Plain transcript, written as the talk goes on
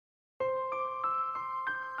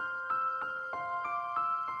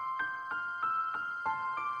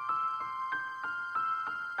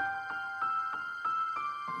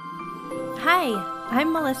Hi,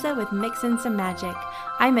 I'm Melissa with Mix in Some Magic.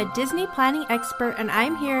 I'm a Disney planning expert and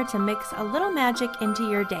I'm here to mix a little magic into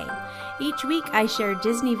your day. Each week I share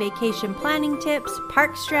Disney vacation planning tips,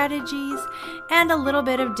 park strategies, and a little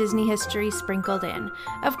bit of Disney history sprinkled in.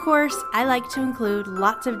 Of course, I like to include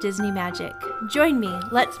lots of Disney magic. Join me,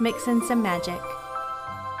 let's mix in some magic.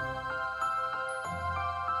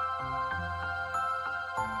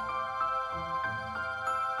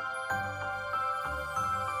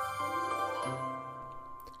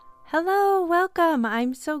 Hello, welcome.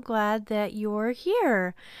 I'm so glad that you're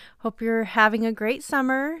here. Hope you're having a great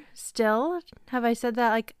summer still. Have I said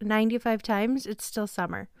that like 95 times? It's still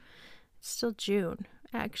summer. It's still June,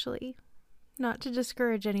 actually. Not to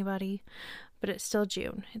discourage anybody, but it's still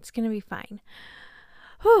June. It's going to be fine.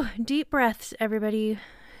 Whew, deep breaths, everybody.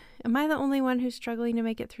 Am I the only one who's struggling to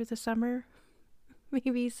make it through the summer?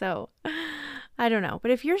 Maybe so. I don't know.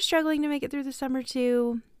 But if you're struggling to make it through the summer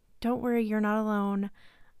too, don't worry, you're not alone.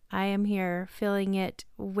 I am here feeling it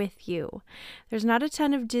with you. There's not a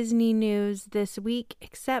ton of Disney news this week,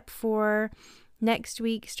 except for next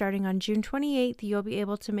week, starting on June 28th, you'll be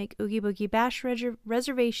able to make Oogie Boogie Bash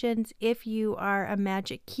reservations if you are a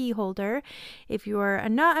Magic Key holder. If you are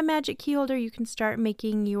not a Magic Key holder, you can start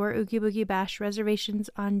making your Oogie Boogie Bash reservations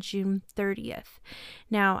on June 30th.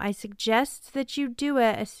 Now, I suggest that you do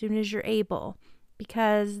it as soon as you're able,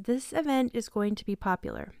 because this event is going to be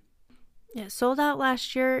popular. It sold out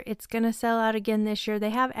last year. It's going to sell out again this year.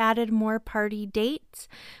 They have added more party dates,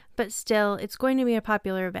 but still, it's going to be a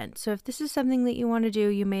popular event. So if this is something that you want to do,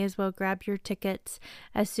 you may as well grab your tickets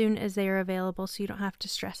as soon as they are available so you don't have to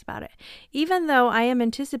stress about it. Even though I am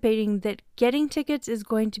anticipating that getting tickets is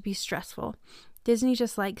going to be stressful. Disney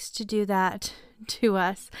just likes to do that to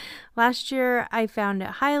us. Last year, I found it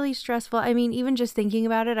highly stressful. I mean, even just thinking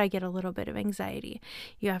about it, I get a little bit of anxiety.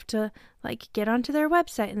 You have to get onto their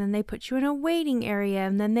website and then they put you in a waiting area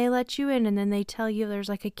and then they let you in and then they tell you there's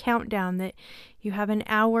like a countdown that you have an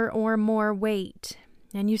hour or more wait.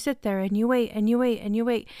 And you sit there and you wait and you wait and you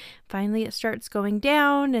wait. Finally, it starts going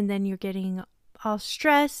down and then you're getting all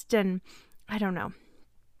stressed and I don't know.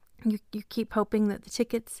 You keep hoping that the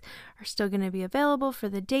tickets are still going to be available for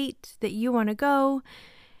the date that you want to go.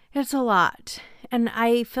 It's a lot. And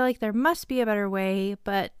I feel like there must be a better way,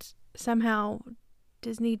 but somehow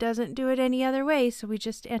Disney doesn't do it any other way. So we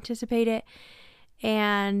just anticipate it.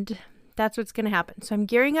 And that's what's going to happen. So I'm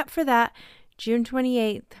gearing up for that June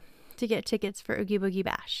 28th to get tickets for Oogie Boogie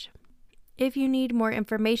Bash. If you need more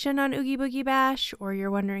information on Oogie Boogie Bash or you're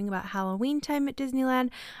wondering about Halloween time at Disneyland,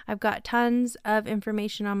 I've got tons of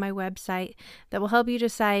information on my website that will help you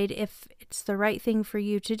decide if it's the right thing for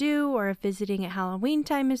you to do or if visiting at Halloween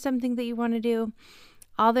time is something that you want to do.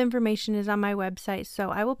 All the information is on my website, so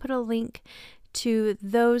I will put a link to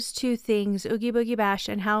those two things, Oogie Boogie Bash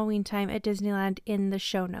and Halloween time at Disneyland, in the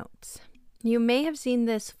show notes. You may have seen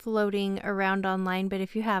this floating around online, but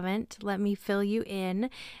if you haven't, let me fill you in.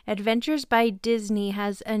 Adventures by Disney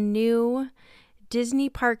has a new Disney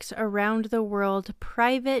Parks Around the World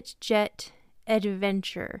private jet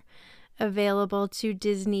adventure available to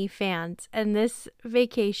Disney fans. And this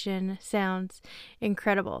vacation sounds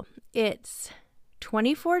incredible. It's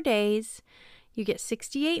 24 days. You get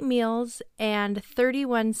 68 meals and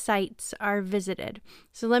 31 sites are visited.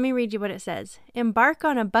 So let me read you what it says. Embark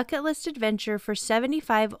on a bucket list adventure for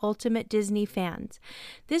 75 ultimate Disney fans.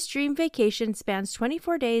 This dream vacation spans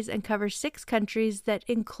 24 days and covers 6 countries that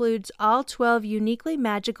includes all 12 uniquely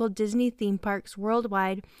magical Disney theme parks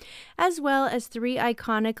worldwide, as well as 3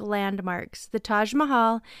 iconic landmarks, the Taj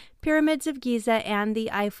Mahal, Pyramids of Giza, and the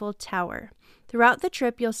Eiffel Tower. Throughout the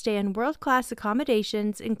trip, you'll stay in world-class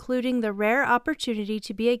accommodations, including the rare opportunity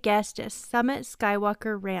to be a guest at Summit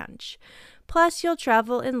Skywalker Ranch. Plus, you'll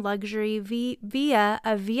travel in luxury via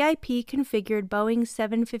a VIP-configured Boeing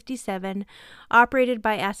 757 operated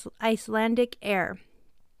by Icelandic Air,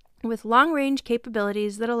 with long-range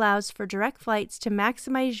capabilities that allows for direct flights to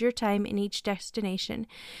maximize your time in each destination.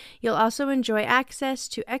 You'll also enjoy access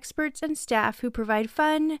to experts and staff who provide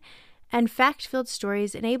fun and fact-filled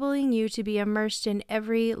stories, enabling you to be immersed in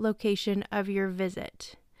every location of your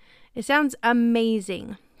visit. It sounds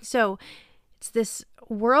amazing. So it's this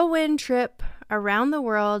whirlwind trip around the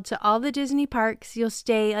world to all the Disney parks. You'll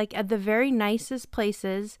stay at the very nicest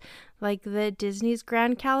places, like the Disney's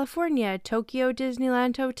Grand California, Tokyo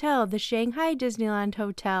Disneyland Hotel, the Shanghai Disneyland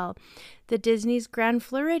Hotel, the Disney's Grand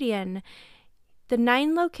Floridian. The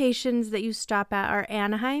 9 locations that you stop at are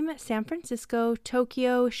Anaheim, San Francisco,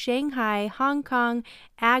 Tokyo, Shanghai, Hong Kong,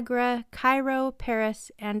 Agra, Cairo,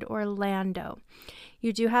 Paris, and Orlando.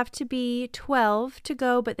 You do have to be 12 to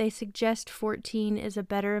go, but they suggest 14 is a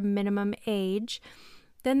better minimum age.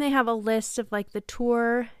 Then they have a list of like the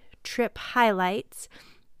tour trip highlights.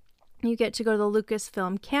 You get to go to the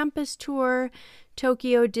Lucasfilm Campus Tour,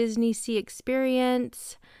 Tokyo Disney Sea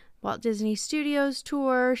Experience, Walt Disney Studios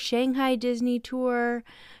Tour, Shanghai Disney Tour,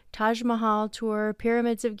 Taj Mahal Tour,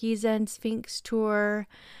 Pyramids of Giza and Sphinx Tour.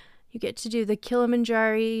 You get to do the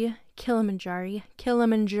Kilimanjaro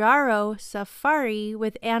Safari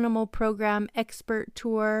with Animal Program Expert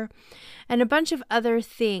Tour, and a bunch of other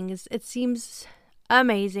things. It seems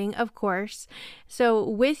amazing, of course. So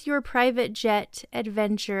with your private jet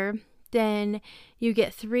adventure, then you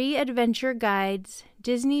get 3 adventure guides,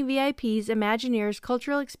 Disney VIPs, Imagineers,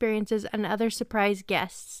 cultural experiences, and other surprise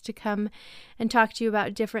guests to come and talk to you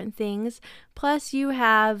about different things. Plus, you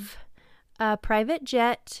have a private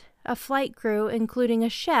jet, a flight crew, including a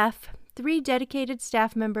chef, 3 dedicated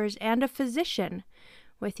staff members, and a physician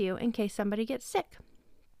with you in case somebody gets sick.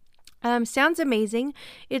 Sounds amazing.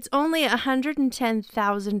 It's only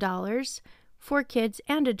 $110,000 for kids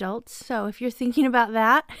and adults. So if you're thinking about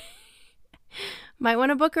that, might want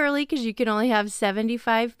to book early because you can only have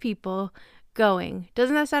 75 people going.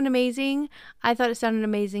 Doesn't that sound amazing? I thought it sounded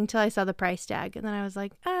amazing till I saw the price tag. And then I was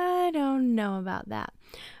like, I don't know about that.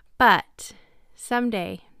 But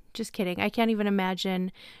someday, just kidding. I can't even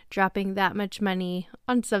imagine dropping that much money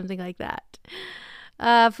on something like that.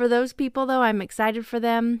 For those people, though, I'm excited for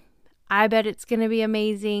them. I bet it's going to be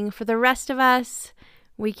amazing. For the rest of us,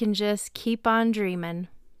 we can just keep on dreaming.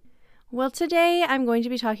 Well, today I'm going to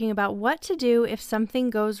be talking about what to do if something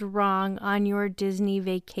goes wrong on your Disney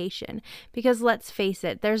vacation. Because let's face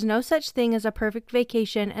it, there's no such thing as a perfect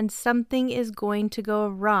vacation and something is going to go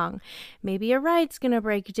wrong. Maybe a ride's going to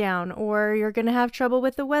break down, or you're going to have trouble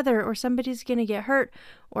with the weather, or somebody's going to get hurt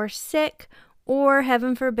or sick, or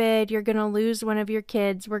heaven forbid, you're going to lose one of your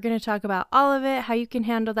kids. We're going to talk about all of it, how you can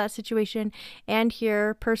handle that situation, and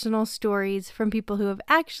hear personal stories from people who have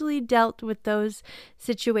actually dealt with those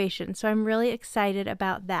situations. So I'm really excited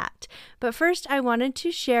about that. But first, I wanted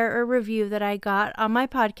to share a review that I got on my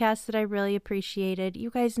podcast that I really appreciated.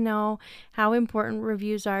 You guys know how important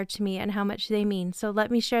reviews are to me and how much they mean. So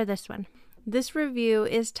let me share this one. This review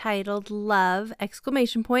is titled Love! It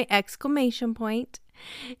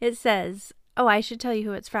says, I should tell you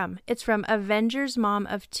who it's from. It's from Avengers Mom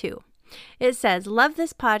of 2. It says, love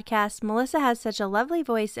this podcast. Melissa has such a lovely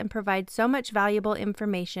voice and provides so much valuable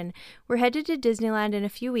information. We're headed to Disneyland in a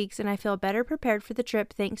few weeks and I feel better prepared for the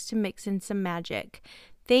trip thanks to Mixin' Some Magic.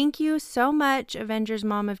 Thank you so much, Avengers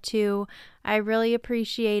Mom of 2. I really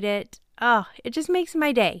appreciate it. It just makes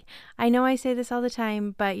my day. I know I say this all the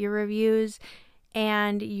time, but your reviews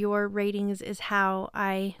and your ratings is how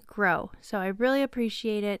I grow. So I really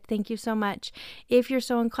appreciate it. Thank you so much. If you're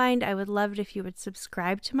so inclined, I would love it if you would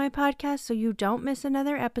subscribe to my podcast so you don't miss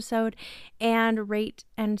another episode, and rate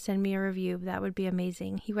and send me a review. That would be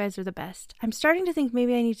amazing. You guys are the best. I'm starting to think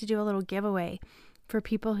maybe I need to do a little giveaway for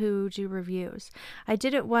people who do reviews. I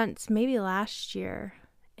did it once, maybe last year,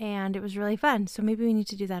 and it was really fun. So maybe we need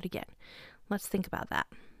to do that again. Let's think about that.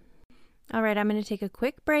 All right, I'm going to take a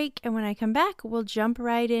quick break, and when I come back, we'll jump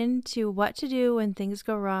right into what to do when things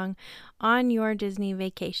go wrong on your Disney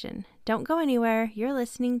vacation. Don't go anywhere. You're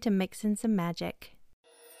listening to Mixin' Some Magic.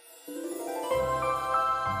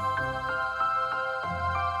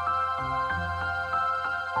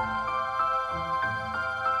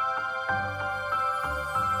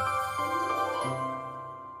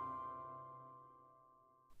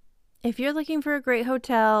 If you're looking for a great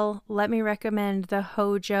hotel, let me recommend the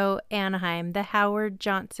Hojo Anaheim, the Howard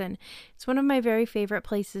Johnson. It's one of my very favorite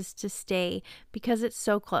places to stay because it's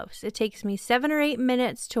so close. It takes me 7 or 8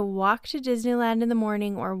 minutes to walk to Disneyland in the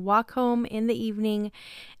morning or walk home in the evening,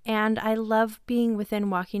 and I love being within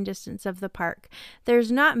walking distance of the park.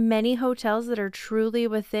 There's not many hotels that are truly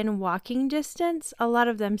within walking distance. A lot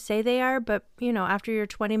of them say they are, but after you're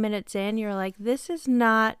 20 minutes in, you're like, this is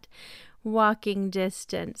not walking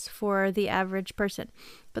distance for the average person.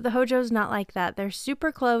 But the Hojo's not like that. They're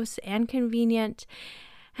super close and convenient,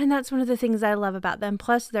 and that's one of the things I love about them.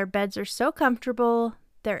 Plus, their beds are so comfortable.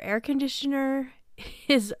 Their air conditioner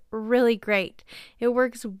is really great. It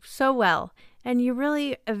works so well, and you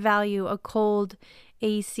really value a cold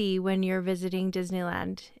AC when you're visiting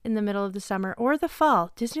Disneyland in the middle of the summer or the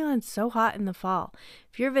fall. Disneyland's so hot in the fall.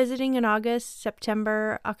 If you're visiting in August,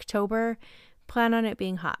 September, October, plan on it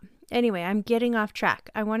being hot. Anyway, I'm getting off track.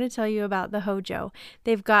 I want to tell you about the Hojo.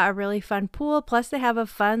 They've got a really fun pool, plus they have a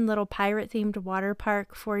fun little pirate-themed water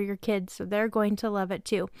park for your kids, so they're going to love it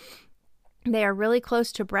too. They are really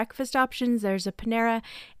close to breakfast options. There's a Panera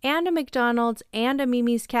and a McDonald's and a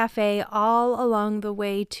Mimi's Cafe all along the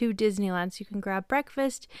way to Disneyland. So you can grab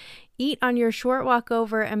breakfast, eat on your short walk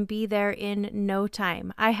over, and be there in no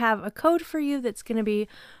time. I have a code for you that's going to be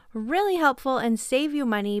really helpful and save you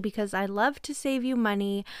money because I love to save you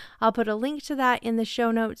money. I'll put a link to that in the show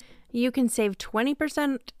notes. You can save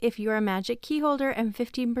 20% if you're a Magic Key holder and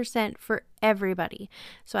 15% for everybody.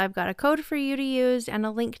 So I've got a code for you to use and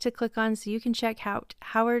a link to click on so you can check out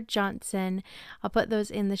Howard Johnson. I'll put those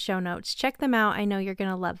in the show notes. Check them out. I know you're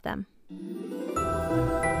going to love them.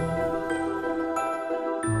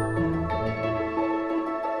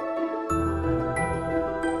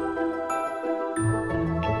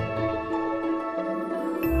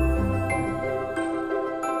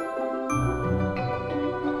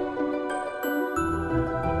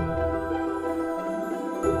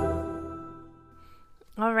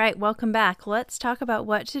 All right, welcome back. Let's talk about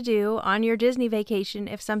what to do on your Disney vacation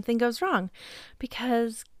if something goes wrong.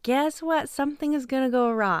 Because guess what? Something is going to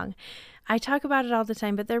go wrong. I talk about it all the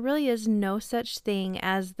time, but there really is no such thing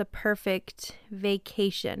as the perfect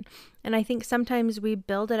vacation. And I think sometimes we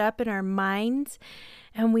build it up in our minds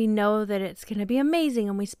and we know that it's going to be amazing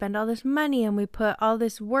and we spend all this money and we put all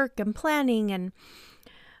this work and planning and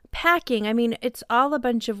packing. I mean, it's all a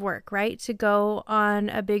bunch of work, right? To go on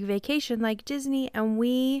a big vacation like Disney, and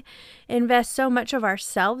we invest so much of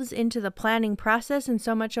ourselves into the planning process and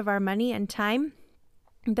so much of our money and time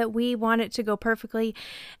that we want it to go perfectly.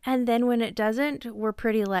 And then when it doesn't, we're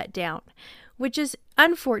pretty let down, which is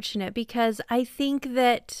unfortunate because I think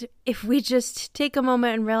that if we just take a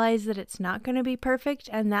moment and realize that it's not going to be perfect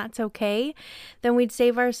and that's okay, then we'd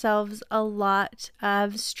save ourselves a lot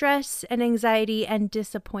of stress and anxiety and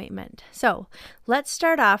disappointment. So let's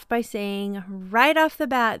start off by saying right off the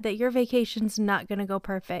bat that your vacation's not going to go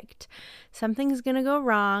perfect. Something's going to go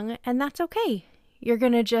wrong, and that's okay. You're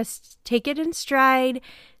going to just take it in stride,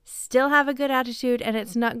 still have a good attitude, and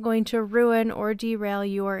it's not going to ruin or derail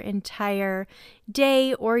your entire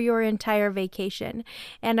day or your entire vacation.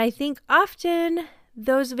 And I think often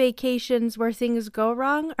those vacations where things go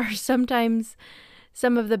wrong are sometimes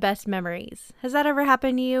some of the best memories. Has that ever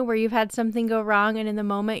happened to you where you've had something go wrong and in the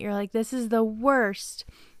moment you're like, this is the worst,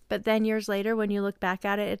 but then years later when you look back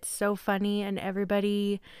at it, it's so funny and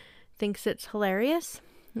everybody thinks it's hilarious?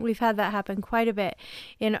 We've had that happen quite a bit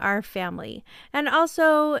in our family. And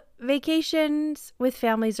also, vacations with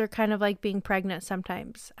families are kind of like being pregnant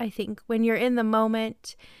sometimes. I think when you're in the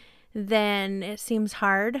moment, then it seems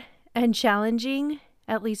hard and challenging,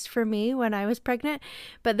 at least for me when I was pregnant.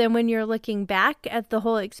 But then when you're looking back at the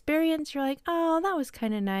whole experience, you're like, oh, that was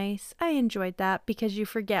kind of nice. I enjoyed that, because you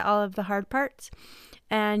forget all of the hard parts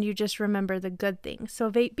and you just remember the good things. So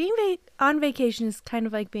being on vacation is kind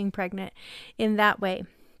of like being pregnant in that way.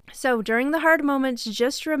 So during the hard moments,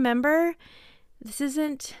 just remember this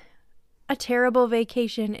isn't a terrible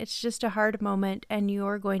vacation. It's just a hard moment and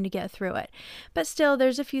you're going to get through it. But still,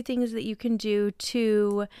 there's a few things that you can do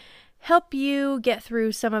to help you get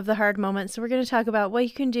through some of the hard moments. So we're going to talk about what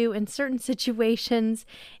you can do in certain situations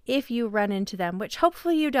if you run into them, which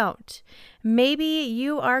hopefully you don't. Maybe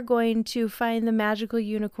you are going to find the magical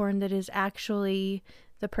unicorn that is actually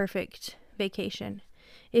the perfect vacation.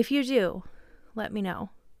 If you do, let me know.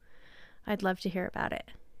 I'd love to hear about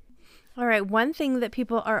it. All right, one thing that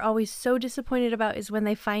people are always so disappointed about is when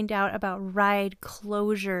they find out about ride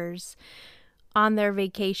closures on their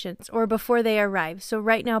vacations or before they arrive. So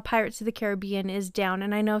right now, Pirates of the Caribbean is down,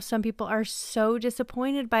 and I know some people are so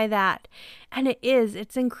disappointed by that. And it is.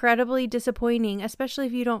 It's incredibly disappointing, especially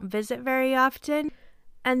if you don't visit very often.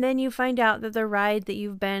 And then you find out that the ride that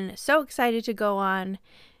you've been so excited to go on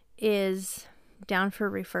is down for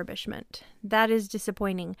refurbishment. That is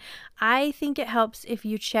disappointing. I think it helps if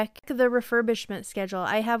you check the refurbishment schedule.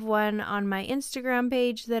 I have one on my Instagram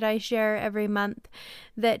page that I share every month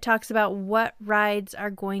that talks about what rides are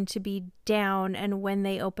going to be down and when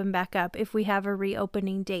they open back up if we have a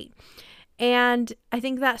reopening date. And I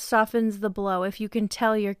think that softens the blow. If you can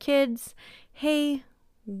tell your kids, hey,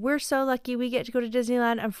 we're so lucky we get to go to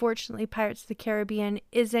Disneyland. Unfortunately, Pirates of the Caribbean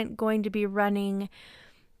isn't going to be running.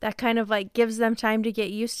 That kind of like gives them time to get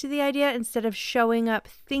used to the idea instead of showing up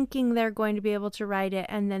thinking they're going to be able to ride it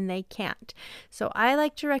and then they can't. So I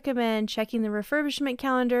like to recommend checking the refurbishment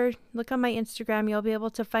calendar. Look on my Instagram. You'll be able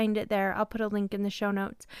to find it there. I'll put a link in the show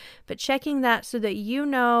notes. But checking that so that you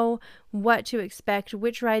know what to expect,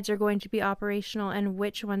 which rides are going to be operational and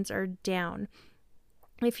which ones are down.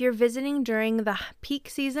 If you're visiting during the peak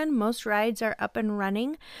season, most rides are up and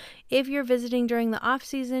running. If you're visiting during the off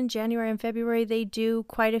season, January and February, they do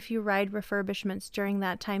quite a few ride refurbishments during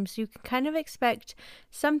that time. So you can kind of expect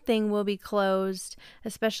something will be closed,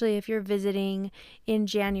 especially if you're visiting in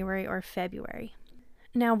January or February.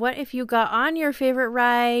 Now, what if you got on your favorite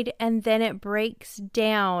ride and then it breaks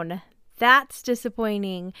down? That's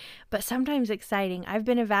disappointing, but sometimes exciting. I've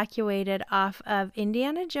been evacuated off of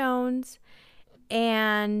Indiana Jones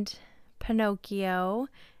and Pinocchio,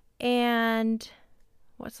 and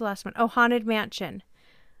what's the last one? Oh, Haunted Mansion.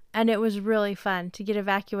 And it was really fun to get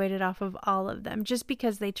evacuated off of all of them just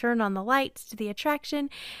because they turn on the lights to the attraction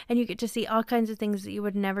and you get to see all kinds of things that you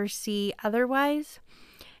would never see otherwise.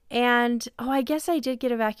 And, I guess I did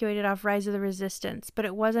get evacuated off Rise of the Resistance, but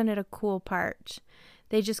it wasn't at a cool part.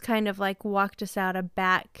 They just kind of like walked us out a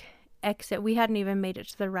back exit. We hadn't even made it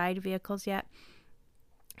to the ride vehicles yet.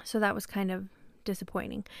 So that was kind of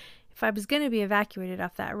disappointing. If I was going to be evacuated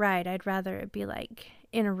off that ride, I'd rather it be like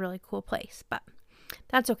in a really cool place, but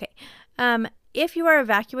that's okay. If you are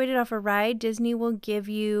evacuated off a ride, Disney will give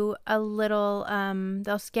you a little,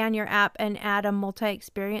 they'll scan your app and add a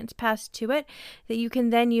multi-experience pass to it that you can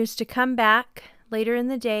then use to come back later in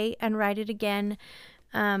the day and ride it again,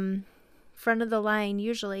 front of the line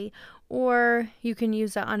usually, or you can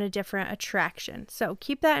use it on a different attraction. So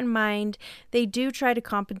keep that in mind. They do try to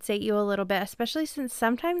compensate you a little bit, especially since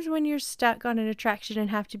sometimes when you're stuck on an attraction and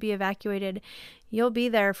have to be evacuated, you'll be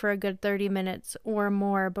there for a good 30 minutes or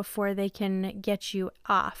more before they can get you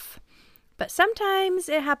off. But sometimes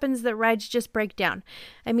it happens that rides just break down.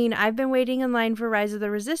 I mean, I've been waiting in line for Rise of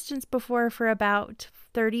the Resistance before for about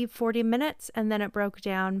 30-40 minutes, and then it broke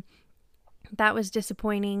down. That was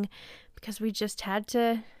disappointing because we just had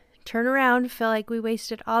to turn around, feel like we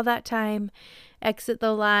wasted all that time, exit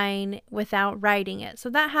the line without riding it. So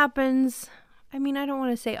that happens, I mean, I don't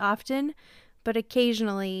want to say often, but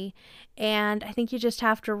occasionally. And I think you just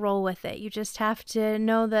have to roll with it. You just have to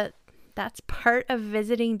know that that's part of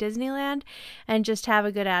visiting Disneyland and just have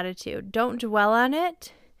a good attitude. Don't dwell on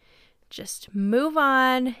it. Just move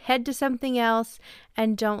on, head to something else,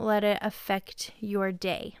 and don't let it affect your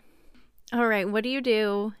day. All right, what do you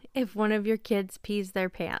do if one of your kids pees their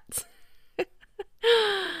pants?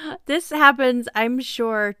 This happens, I'm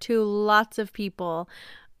sure, to lots of people.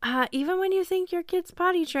 Even when you think your kid's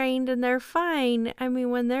potty trained and they're fine. I mean,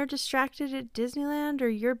 when they're distracted at Disneyland or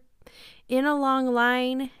you're in a long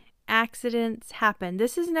line, accidents happen.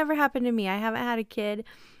 This has never happened to me. I haven't had a kid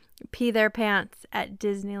pee their pants at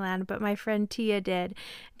Disneyland, but my friend Tia did.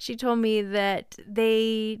 She told me that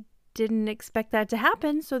they didn't expect that to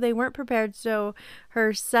happen, so they weren't prepared. So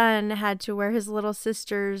her son had to wear his little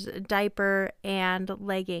sister's diaper and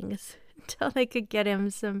leggings until they could get him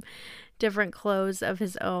some different clothes of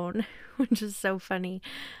his own, which is so funny.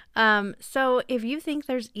 So if you think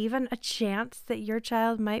there's even a chance that your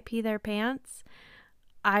child might pee their pants,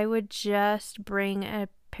 I would just bring a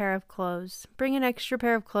pair of clothes. Bring an extra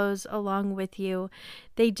pair of clothes along with you.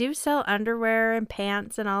 They do sell underwear and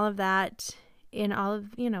pants and all of that in all of,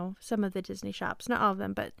 some of the Disney shops. Not all of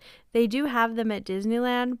them, but they do have them at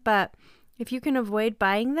Disneyland. But if you can avoid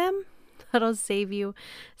buying them, that'll save you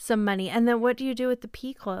some money. And then what do you do with the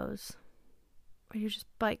pee clothes? Or you just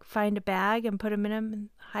find a bag and put them in them and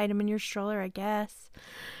hide them in your stroller, I guess.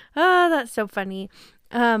 Oh, that's so funny.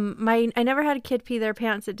 I never had a kid pee their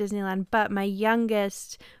pants at Disneyland, but my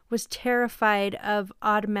youngest was terrified of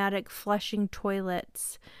automatic flushing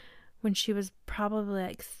toilets when she was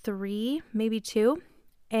probably 3, maybe 2.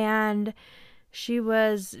 And she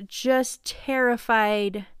was just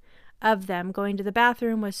terrified of them. Going to the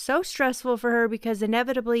bathroom was so stressful for her because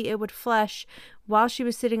inevitably it would flush while she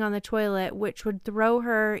was sitting on the toilet, which would throw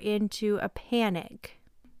her into a panic.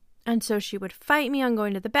 And so she would fight me on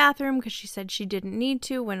going to the bathroom because she said she didn't need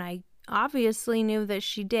to, when I obviously knew that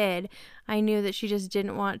she did. I knew that she just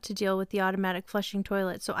didn't want to deal with the automatic flushing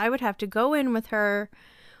toilet. So I would have to go in with her,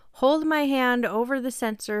 hold my hand over the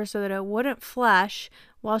sensor so that it wouldn't flush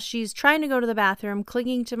while she's trying to go to the bathroom,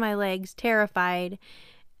 clinging to my legs, terrified.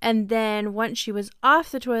 And then once she was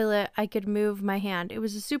off the toilet, I could move my hand. It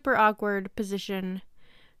was a super awkward position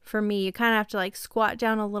for me. You kind of have to squat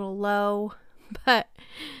down a little low. But,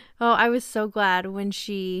 I was so glad when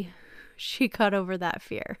she got over that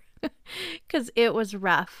fear because it was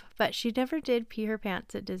rough. But she never did pee her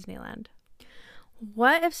pants at Disneyland.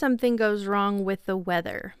 What if something goes wrong with the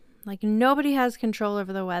weather? Nobody has control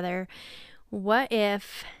over the weather. What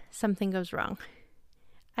if something goes wrong?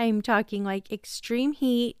 I'm talking extreme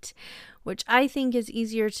heat, which I think is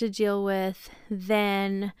easier to deal with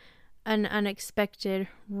than an unexpected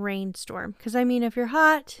rainstorm. Because, if you're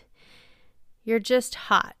hot, you're just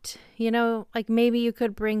hot. Like maybe you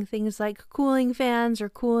could bring things like cooling fans or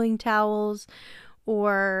cooling towels,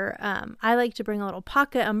 or I like to bring a little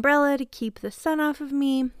pocket umbrella to keep the sun off of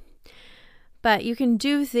me. But you can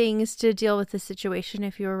do things to deal with the situation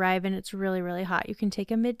if you arrive and it's really, really hot. You can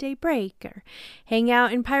take a midday break or hang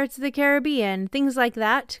out in Pirates of the Caribbean, things like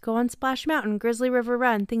that. Go on Splash Mountain, Grizzly River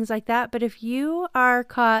Run, things like that. But if you are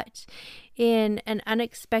caught in an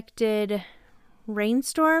unexpected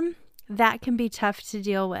rainstorm, that can be tough to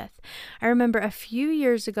deal with. I remember a few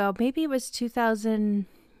years ago, maybe it was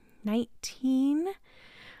 2019,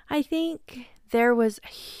 I think, there was a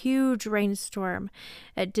huge rainstorm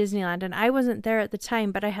at Disneyland, and I wasn't there at the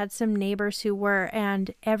time, but I had some neighbors who were,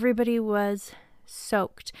 and everybody was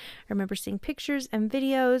soaked. I remember seeing pictures and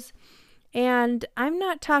videos, and I'm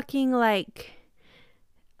not talking like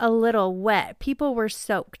a little wet. People were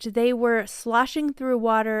soaked. They were sloshing through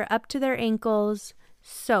water up to their ankles,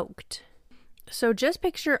 soaked. So just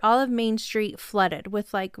picture all of Main Street flooded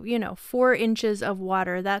with 4 inches of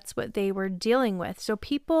water. That's what they were dealing with. So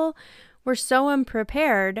people were so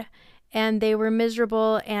unprepared and they were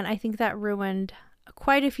miserable, and I think that ruined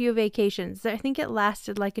quite a few vacations. I think it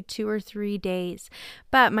lasted like 2 or 3 days.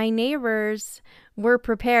 But my neighbors were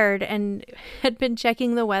prepared and had been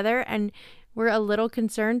checking the weather and were a little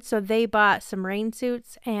concerned, so they bought some rain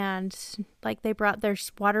suits and they brought their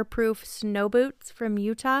waterproof snow boots from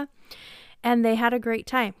Utah. And they had a great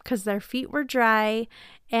time because their feet were dry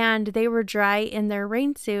and they were dry in their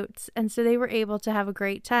rain suits. And so they were able to have a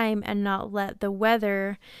great time and not let the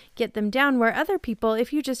weather get them down. Where other people,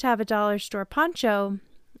 if you just have a dollar store poncho,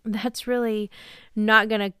 that's really not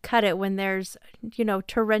going to cut it when there's,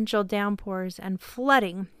 torrential downpours and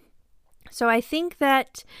flooding. So I think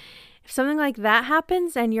that if something like that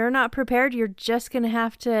happens and you're not prepared, you're just going to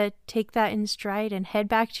have to take that in stride and head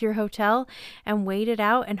back to your hotel and wait it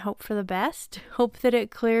out and hope for the best. Hope that it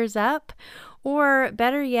clears up. Or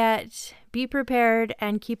better yet, be prepared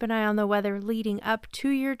and keep an eye on the weather leading up to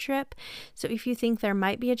your trip. So if you think there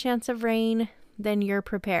might be a chance of rain, then you're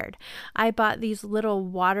prepared. I bought these little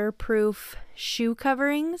waterproof shoe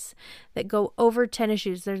coverings that go over tennis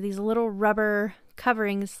shoes. They're these little rubber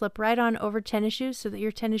coverings, slip right on over tennis shoes so that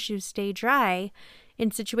your tennis shoes stay dry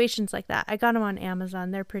in situations like that. I got them on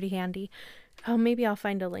Amazon. They're pretty handy. Oh, maybe I'll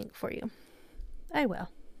find a link for you. I will.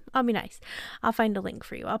 I'll be nice. I'll find a link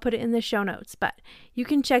for you. I'll put it in the show notes, but you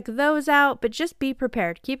can check those out, but just be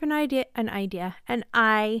prepared. Keep an eye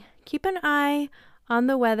on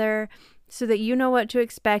the weather so that you know what to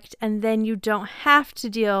expect, and then you don't have to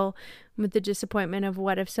deal with the disappointment of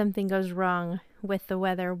what if something goes wrong with the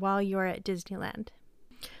weather while you're at Disneyland.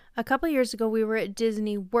 A couple years ago, we were at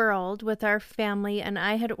Disney World with our family, and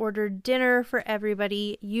I had ordered dinner for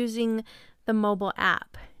everybody using the mobile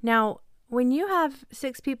app. Now, when you have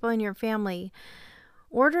 6 people in your family,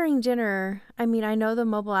 ordering dinner, I know the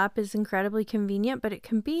mobile app is incredibly convenient, but it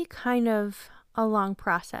can be kind of a long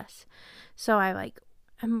process. So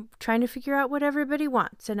I'm trying to figure out what everybody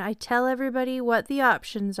wants, and I tell everybody what the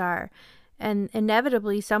options are. And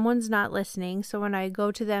inevitably, someone's not listening. So when I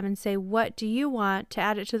go to them and say, what do you want to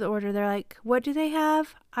add it to the order? They're like, what do they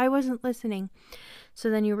have? I wasn't listening. So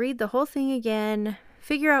then you read the whole thing again,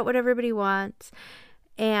 figure out what everybody wants,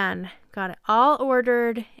 and got it all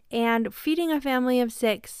ordered. And feeding a family of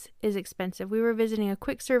 6 is expensive. We were visiting a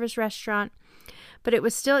quick service restaurant, but it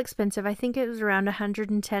was still expensive. I think it was around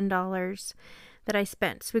 $110 that I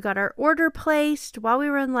spent. So we got our order placed while we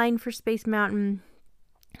were in line for Space Mountain.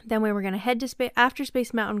 Then we were going to head to after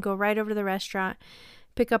Space Mountain, go right over to the restaurant,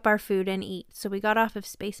 pick up our food and eat. So we got off of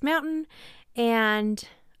Space Mountain and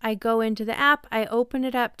I go into the app. I open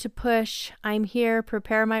it up to push, I'm here,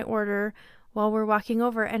 prepare my order while we're walking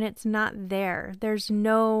over, and it's not there. There's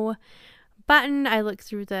no button. I look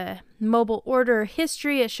through the mobile order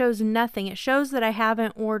history. It shows nothing. It shows that I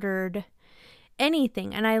haven't ordered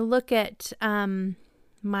anything. And I look at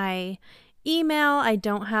my email. I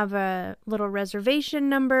don't have a little reservation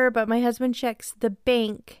number, but my husband checks the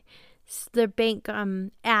bank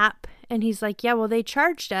app, and he's like, yeah, well, they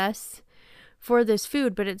charged us for this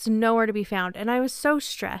food, but it's nowhere to be found. And I was so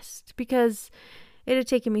stressed because it had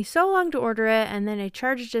taken me so long to order it, and then they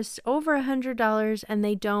charged us over $100, and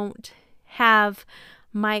they don't have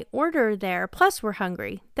my order there. Plus, we're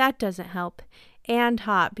hungry. That doesn't help. And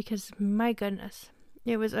hot, because my goodness,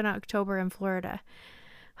 it was in October in Florida.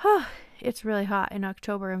 It's really hot in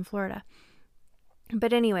October in Florida.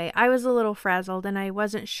 But anyway, I was a little frazzled, and I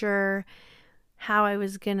wasn't sure what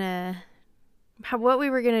we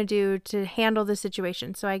were going to do to handle the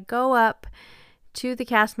situation. So I go up to the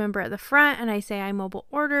cast member at the front and I say, I mobile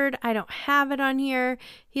ordered. I don't have it on here.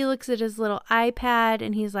 He looks at his little iPad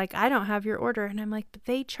and he's like, I don't have your order. And I'm like, but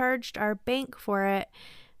they charged our bank for it.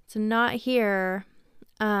 It's not here.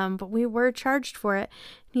 But we were charged for it.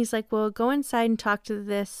 And he's like, well, go inside and talk to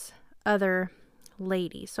this other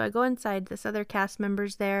lady. So I go inside, this other cast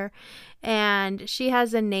member's there, and she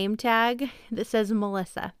has a name tag that says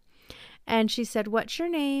Melissa. And she said, what's your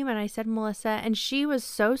name? And I said, Melissa. And she was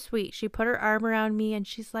so sweet. She put her arm around me and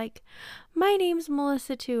she's like, my name's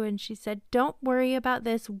Melissa too. And she said, don't worry about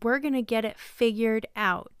this. We're going to get it figured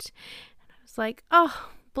out. And I was like, oh,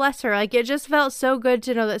 bless her. Like, it just felt so good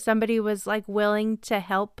to know that somebody was like willing to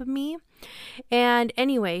help me. And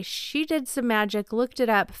anyway, she did some magic, looked it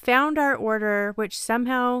up, found our order, which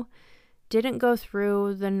somehow didn't go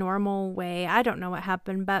through the normal way. I don't know what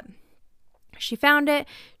happened, but she found it.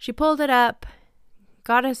 She pulled it up,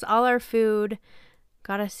 got us all our food,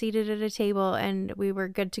 got us seated at a table, and we were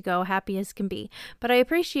good to go, happy as can be. But I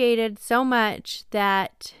appreciated so much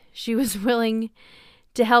that she was willing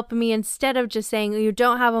to help me instead of just saying, you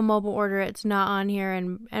don't have a mobile order, it's not on here,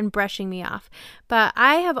 and brushing me off. But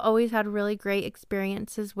I have always had really great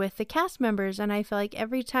experiences with the cast members, and I feel like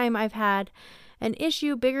every time I've had an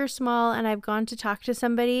issue, big or small, and I've gone to talk to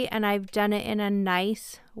somebody and I've done it in a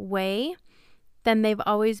nice way, then they've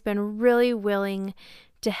always been really willing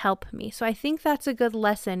to help me. So I think that's a good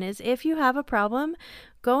lesson, is if you have a problem,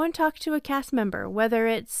 go and talk to a cast member, whether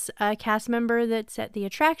it's a cast member that's at the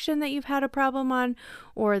attraction that you've had a problem on,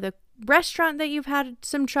 or the restaurant that you've had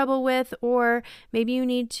some trouble with, or maybe you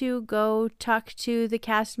need to go talk to the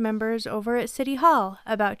cast members over at City Hall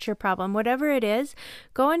about your problem. Whatever it is,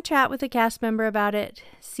 go and chat with a cast member about it.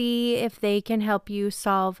 See if they can help you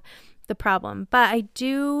solve the problem. But I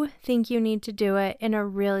do think you need to do it in a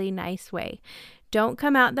really nice way. Don't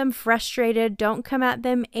come at them frustrated. Don't come at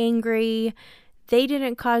them angry. They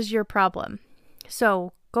didn't cause your problem.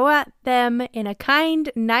 So go at them in a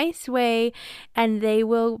kind, nice way, and they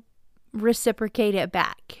will reciprocate it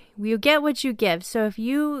back. You get what you give. So if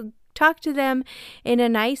you talk to them in a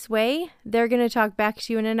nice way, they're going to talk back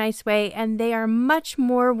to you in a nice way, and they are much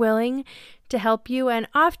more willing to help you and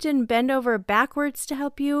often bend over backwards to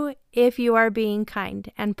help you if you are being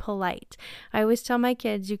kind and polite. I always tell my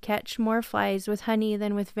kids, you catch more flies with honey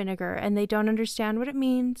than with vinegar, and they don't understand what it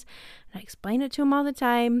means. And I explain it to them all the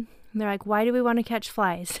time. And they're like, why do we want to catch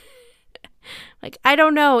flies? Like, I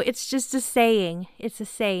don't know. It's just a saying. It's a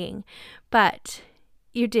saying. But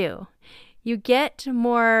you do. You get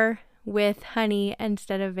more with honey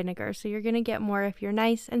instead of vinegar. So you're going to get more if you're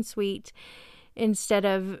nice and sweet instead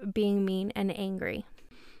of being mean and angry.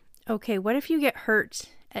 Okay, what if you get hurt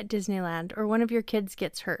at Disneyland, or one of your kids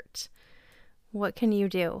gets hurt? What can you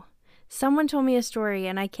do? Someone told me a story,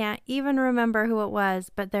 and I can't even remember who it was,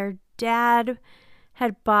 but their dad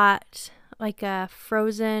had bought like a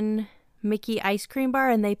frozen Mickey ice cream bar,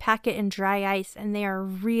 and they pack it in dry ice, and they are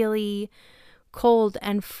really cold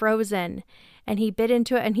and frozen. And he bit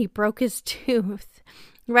into it and he broke his tooth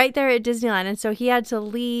right there at Disneyland. And so he had to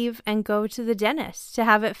leave and go to the dentist to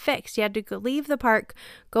have it fixed. He had to go leave the park,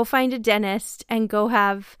 go find a dentist, and go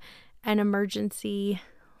have an emergency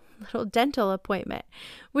little dental appointment,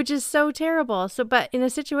 which is so terrible. So, but in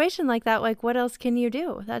a situation like that, like, what else can you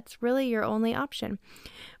do? That's really your only option.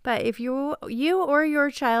 But if you or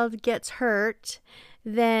your child gets hurt,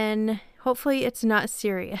 then hopefully it's not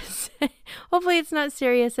serious. Hopefully it's not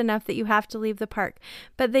serious enough that you have to leave the park.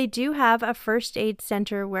 But they do have a first aid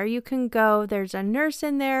center where you can go. There's a nurse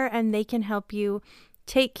in there, and they can help you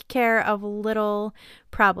take care of little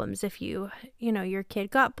problems. If your kid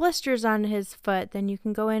got blisters on his foot, then you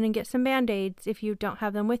can go in and get some Band-Aids if you don't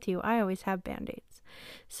have them with you. I always have Band-Aids.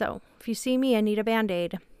 So if you see me and need a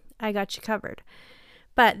Band-Aid, I got you covered.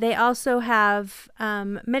 But they also have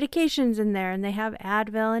medications in there, and they have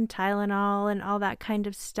Advil and Tylenol and all that kind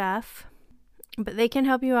of stuff. But they can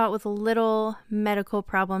help you out with little medical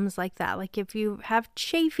problems like that. Like if you have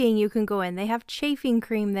chafing, you can go in. They have chafing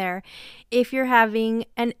cream there. If you're having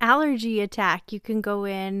an allergy attack, you can go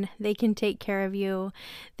in. They can take care of you.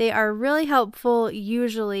 They are really helpful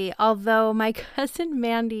usually, although my cousin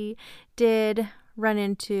Mandy did run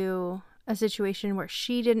into a situation where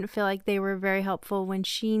she didn't feel like they were very helpful when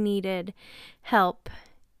she needed help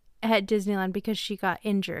at Disneyland because she got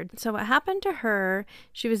injured. So what happened to her,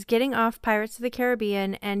 she was getting off Pirates of the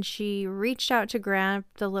Caribbean, and she reached out to grab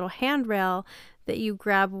the little handrail that you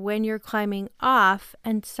grab when you're climbing off,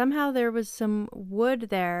 and somehow there was some wood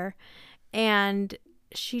there, and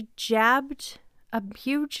she jabbed a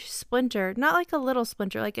huge splinter, not like a little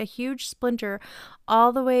splinter, like a huge splinter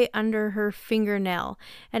all the way under her fingernail.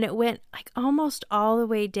 And it went like almost all the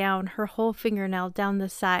way down her whole fingernail down the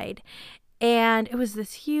side. And it was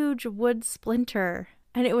this huge wood splinter.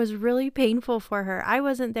 And it was really painful for her. I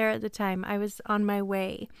wasn't there at the time. I was on my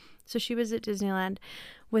way. So she was at Disneyland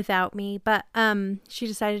without me. But she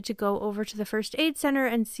decided to go over to the first aid center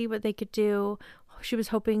and see what they could do. She was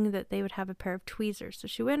hoping that they would have a pair of tweezers. So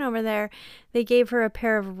she went over there. They gave her a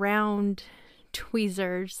pair of round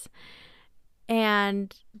tweezers.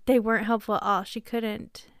 And they weren't helpful at all. She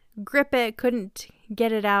couldn't grip it, couldn't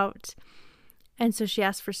get it out. And so she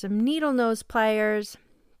asked for some needle nose pliers.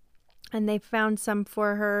 And they found some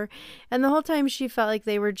for her. And the whole time she felt like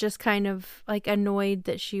they were just kind of like annoyed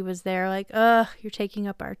that she was there. Like, ugh, you're taking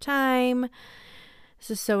up our time.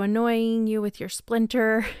 This is so annoying, you with your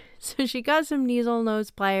splinter. So she got some needle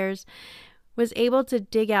nose pliers, was able to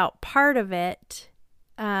dig out part of it,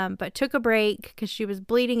 but took a break because she was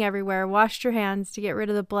bleeding everywhere, washed her hands to get rid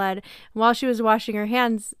of the blood. And while she was washing her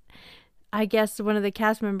hands, I guess one of the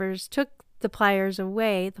cast members took the pliers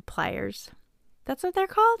away. The pliers. That's what they're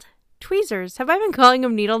called? Tweezers. Have I been calling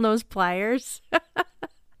them needle nose pliers?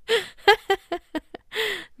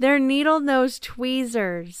 They're needle nose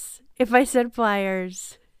tweezers. If I said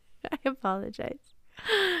pliers, I apologize.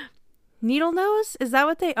 Needle nose? Is that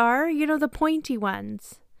what they are? You know, the pointy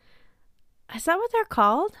ones. Is that what they're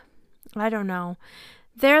called? I don't know.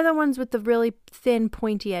 They're the ones with the really thin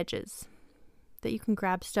pointy edges that you can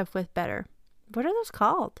grab stuff with better. What are those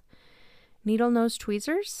called? Needle nose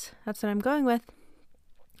tweezers? That's what I'm going with.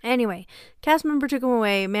 Anyway, cast member took them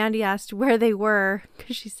away. Mandy asked where they were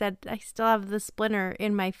because she said, I still have the splinter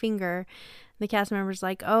in my finger. The cast member's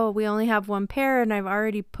like, oh, we only have one pair and I've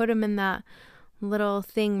already put them in that little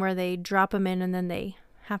thing where they drop them in and then they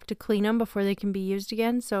have to clean them before they can be used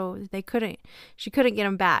again. So she couldn't get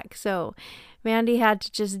them back. So Mandy had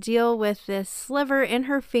to just deal with this sliver in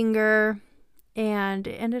her finger. And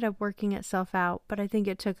it ended up working itself out, but I think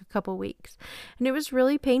it took a couple weeks. And it was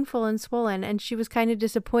really painful and swollen, and she was kind of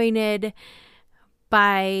disappointed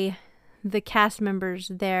by the cast members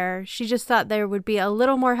there. She just thought they would be a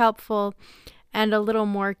little more helpful and a little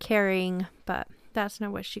more caring, but that's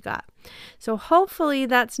not what she got. So hopefully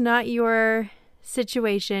that's not your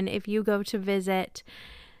situation if you go to visit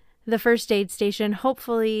the first aid station.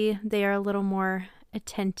 Hopefully they are a little more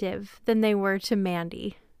attentive than they were to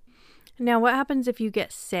Mandy. Now, what happens if you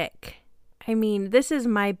get sick? I mean, this is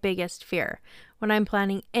my biggest fear when I'm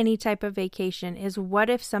planning any type of vacation is what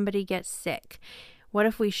if somebody gets sick? What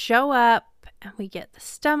if we show up and we get the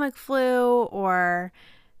stomach flu or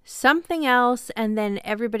something else and then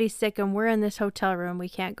everybody's sick and we're in this hotel room. We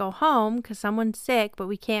can't go home because someone's sick, but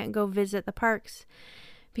we can't go visit the parks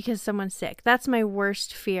because someone's sick. That's my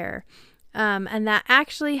worst fear. And that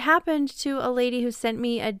actually happened to a lady who sent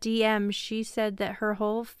me a DM. She said that her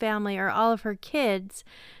whole family or all of her kids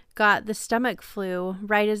got the stomach flu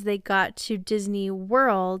right as they got to Disney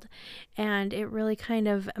World, and it really kind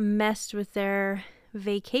of messed with their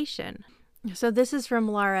vacation. So this is from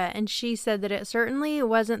Laura, and she said that it certainly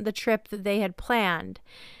wasn't the trip that they had planned.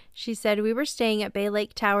 She said, we were staying at Bay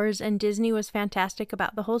Lake Towers and Disney was fantastic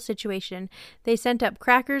about the whole situation. They sent up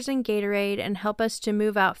crackers and Gatorade and helped us to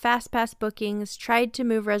move out FastPass bookings, tried to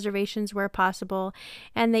move reservations where possible,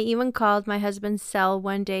 and they even called my husband's cell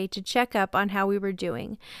one day to check up on how we were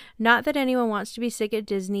doing. Not that anyone wants to be sick at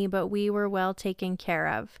Disney, but we were well taken care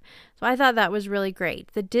of. So I thought that was really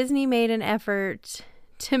great. The Disney made an effort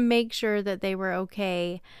to make sure that they were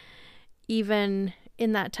okay, even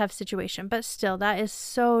in that tough situation. But still, that is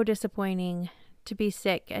so disappointing to be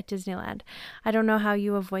sick at Disneyland. I don't know how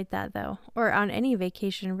you avoid that though, or on any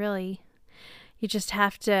vacation really. You just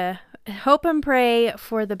have to hope and pray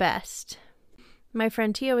for the best. My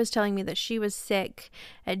friend Tia was telling me that she was sick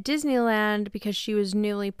at Disneyland because she was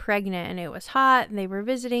newly pregnant and it was hot and they were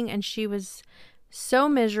visiting and she was so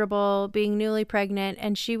miserable being newly pregnant,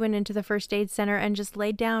 and she went into the first aid center and just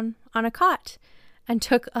laid down on a cot and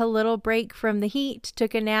took a little break from the heat,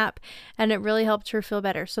 took a nap, and it really helped her feel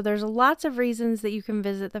better. So there's lots of reasons that you can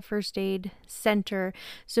visit the first aid center.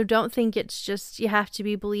 So don't think it's just you have to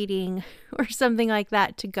be bleeding or something like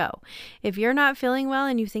that to go. If you're not feeling well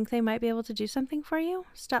and you think they might be able to do something for you,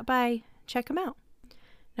 stop by, check them out.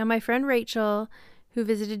 Now my friend Rachel, who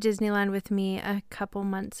visited Disneyland with me a couple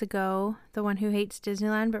months ago, the one who hates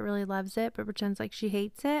Disneyland but really loves it but pretends like she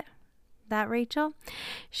hates it, that Rachel,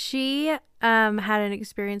 she had an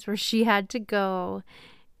experience where she had to go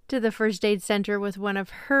to the first aid center with one of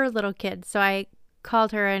her little kids. So I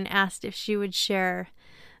called her and asked if she would share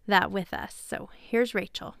that with us. So here's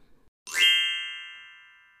Rachel.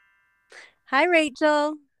 Hi,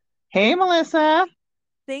 Rachel. Hey, Melissa.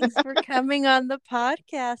 Thanks for coming on the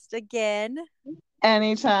podcast again.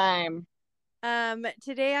 Anytime.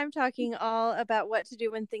 Today I'm talking all about what to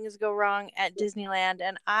do when things go wrong at Disneyland,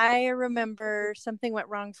 and I remember something went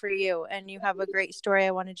wrong for you, and you have a great story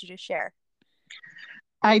I wanted you to share.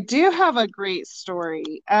 I do have a great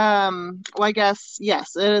story. Well, I guess,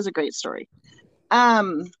 yes, it is a great story.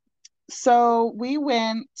 Um, so we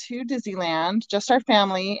went to Disneyland, just our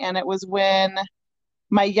family, and it was when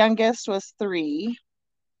my youngest was 3.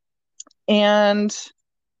 And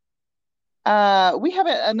we have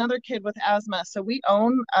another kid with asthma, so we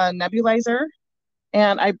own a nebulizer,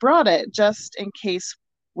 and I brought it just in case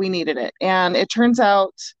we needed it. And it turns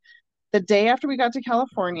out the day after we got to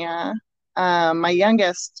California, my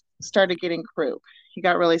youngest started getting croup. He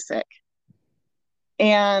got really sick.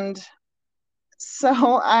 And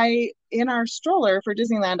so in our stroller for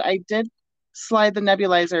Disneyland, I did slide the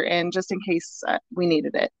nebulizer in just in case we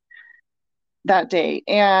needed it that day.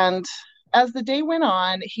 And as the day went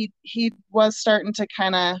on, he was starting to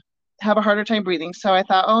kind of have a harder time breathing. So I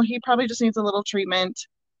thought, oh, he probably just needs a little treatment.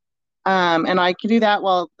 And I could do that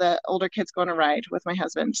while the older kid's going to ride with my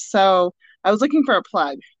husband. So I was looking for a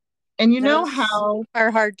plug. And you know Those how are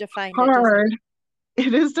hard to find at Disney. hard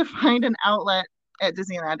it is to find an outlet at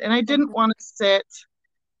Disneyland. And I didn't Mhm. want to sit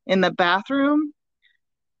in the bathroom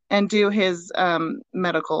and do his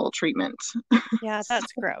medical treatment. Yeah,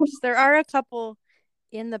 that's gross. There are a couple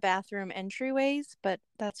in the bathroom entryways, but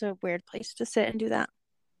that's a weird place to sit and do that.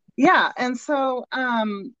 Yeah. And so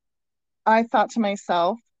I thought to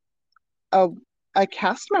myself, a, a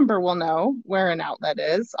cast member will know where an outlet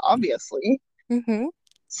is, obviously. Mm-hmm.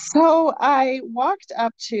 So I walked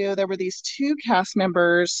up to, there were these 2 cast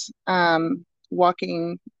members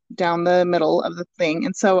walking down the middle of the thing.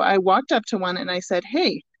 And so I walked up to one and I said,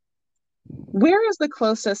 hey, where is the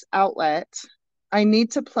closest outlet? I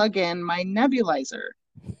need to plug in my nebulizer.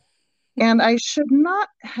 And I should not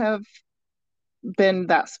have been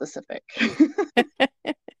that specific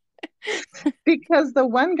because the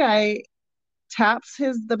one guy taps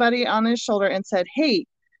the buddy on his shoulder and said, hey,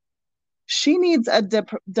 she needs a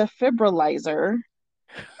defibrillator.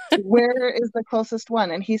 Where is the closest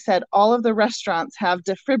one? And he said, all of the restaurants have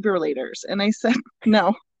defibrillators. And I said,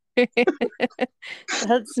 no,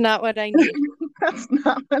 That's not what I need. that's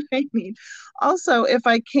not what I need. Also, if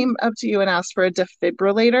I came up to you and asked for a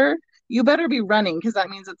defibrillator, you better be running because that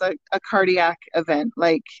means it's a cardiac event,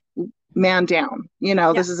 like man down.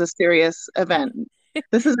 Yeah. This is a serious event.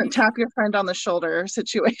 This isn't You're tap your friend on the shoulder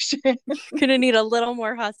situation. gonna need a little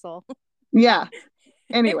more hustle. Yeah.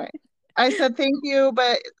 Anyway, I said thank you,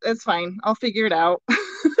 but it's fine. I'll figure it out.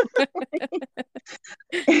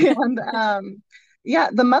 And yeah,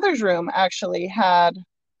 the mother's room actually had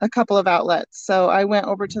a couple of outlets. So I went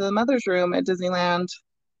over to the mother's room at Disneyland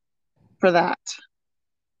for that.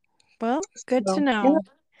 Well, good to So yeah. know. If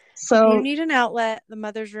you So need an outlet, the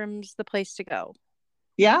mother's room's the place to go.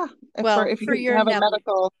 yeah, Well, if for you your have a neb,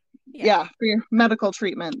 medical, yeah. yeah, for your medical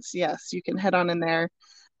treatments, yes, you can head on in there.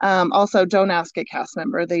 Also, don't ask a cast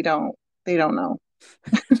member. They don't know.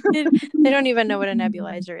 They don't even know what a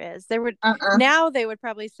nebulizer is. Uh-uh. Now they would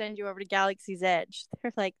probably send you over to Galaxy's Edge.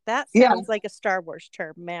 They're like, that Yeah, sounds like a Star Wars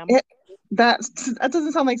term, ma'am. it that that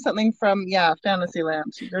doesn't sound like something from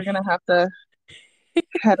Fantasyland. You're gonna have to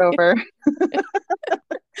head over.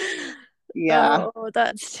 Yeah. Oh,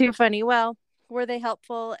 that's too funny. Well, were they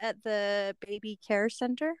helpful at the baby care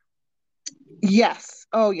center? Yes.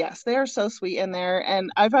 Oh, yes. They are so sweet in there. And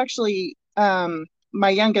I've actually, my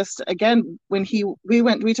youngest, again, when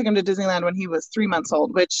we took him to Disneyland when he was 3 months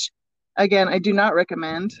old, which again, I do not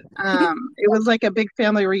recommend. It was like a big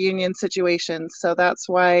family reunion situation. So that's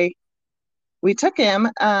why we took him.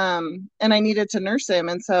 And I needed to nurse him.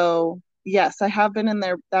 And so, yes, I have been in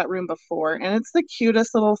that room before. And it's the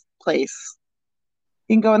cutest little place.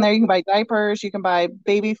 You can go in there, you can buy diapers, you can buy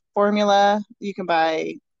baby formula, you can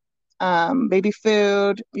buy baby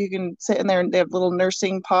food. You can sit in there and they have little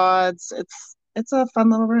nursing pods. It's a fun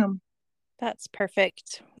little room. That's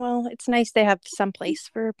perfect. Well, it's nice they have some place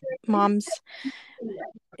for moms.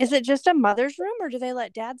 Is it just a mother's room or do they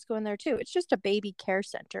let dads go in there too? It's just a baby care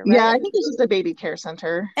center, Yeah, right? I think it's just a baby care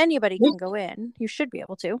center. Anybody can go in. You should be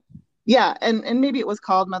able to. Yeah, and maybe it was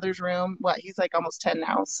called Mother's Room. What, he's like almost 10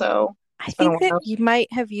 now, so I it's been a think that while. you might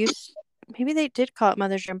have used, maybe they did call it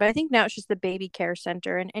mother's room, but I think now it's just the baby care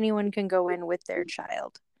center and anyone can go in with their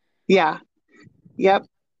child. Yeah. Yep.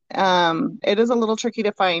 It is a little tricky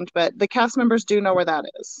to find, but the cast members do know where that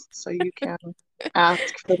is. So you can ask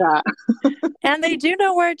for that. And they do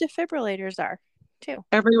know where defibrillators are too.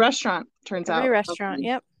 Every restaurant turns Every out. restaurant. Okay.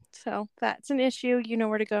 Yep. So that's an issue. You know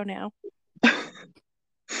where to go now.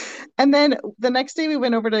 And then the next day we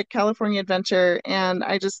went over to California Adventure, and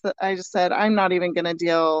I just said I'm not even going to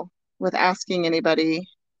deal with asking anybody.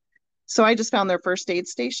 So I just found their first aid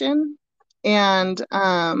station, and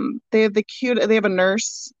they have a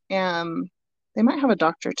nurse, and they might have a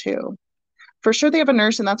doctor too. For sure they have a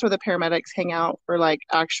nurse, and that's where the paramedics hang out for like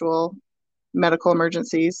actual medical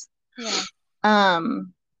emergencies. Yeah.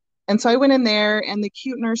 Um, and so I went in there, and the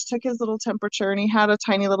cute nurse took his little temperature, and he had a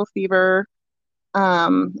tiny little fever.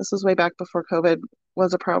 This was way back before COVID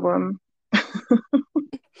was a problem.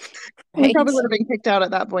 We Right. probably would have been kicked out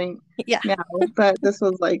at that point Yeah. now, but this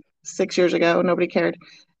was like 6 years ago. Nobody cared.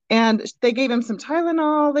 And they gave him some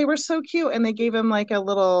Tylenol. They were so cute. And they gave him like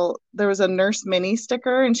there was a nurse mini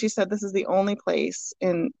sticker. And she said, this is the only place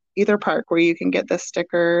in either park where you can get this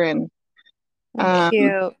sticker. And um,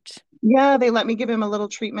 Cute. yeah, they let me give him a little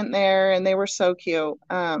treatment there. And they were so cute.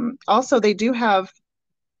 Also, they do have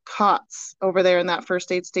cots over there in that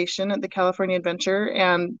first aid station at the California Adventure.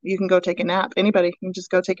 And you can go take a nap. Anybody can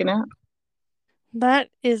just go take a nap. That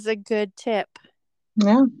is a good tip.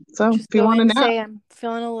 Yeah. So if Just you go want in a and nap, say I'm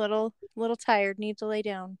feeling a little tired, need to lay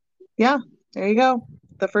down. yeah, there you go.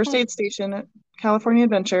 The first Hmm, aid station at California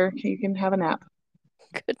Adventure. You can have a nap.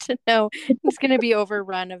 good to know. It's gonna be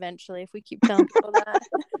overrun eventually if we keep telling people that.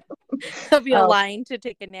 There'll be a Oh, line to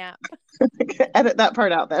take a nap. edit that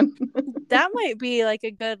part out then. That might be like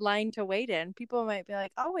a good line to wait in. People might be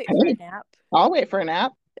like, I'll wait for a Hey, nap. I'll wait for a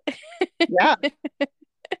nap. Yeah,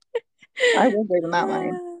 I will wait in that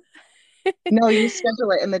line. No, you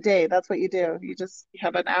schedule it in the day. That's what you do. You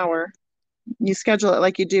have an hour. You schedule it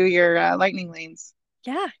like you do your lightning lanes.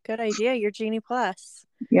 Yeah, good idea. You're Genie Plus.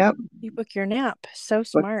 Yep. You book your nap. So But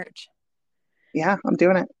smart. yeah, I'm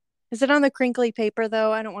doing it. Is it on the crinkly paper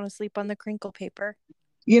though? I don't want to sleep on the crinkle paper.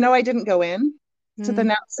 I didn't go in to the Mm.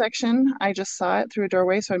 nap section. I just saw it through a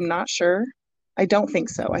doorway, so I'm not sure. I don't think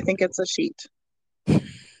so. I think it's a sheet.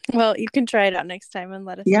 Well, you can try it out next time and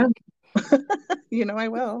let us Yeah, know. I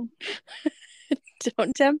will.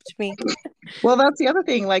 Don't tempt me. Well, that's the other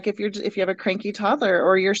thing. Like if you have a cranky toddler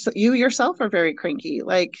or you yourself are very cranky,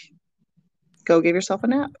 like go give yourself a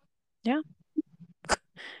nap. Yeah,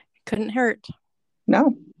 couldn't hurt.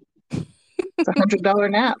 No, it's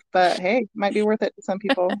 $100 nap, but hey, might be worth it to some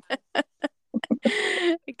people.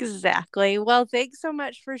 Exactly. Well, thanks so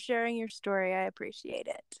much for sharing your story. I appreciate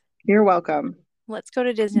it. You're welcome. Let's go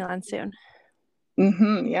to Disneyland soon.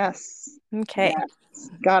 Yes. Okay. Yes.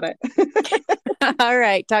 Got it. All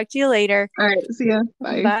right. Talk to you later. All right. See ya.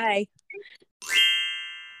 Bye. Bye.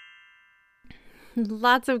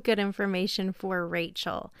 Lots of good information for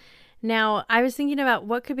Rachel. Now, I was thinking about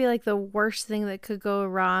what could be like the worst thing that could go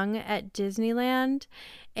wrong at Disneyland.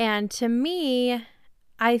 And to me,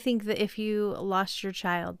 I think that if you lost your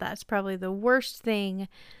child, that's probably the worst thing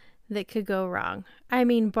that could go wrong. I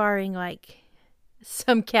mean, barring like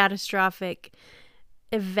some catastrophic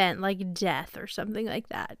event like death or something like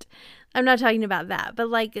that. I'm not talking about that, but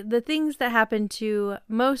like the things that happen to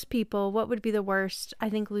most people, what would be the worst? I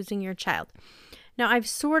think losing your child. Now, I've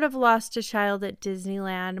sort of lost a child at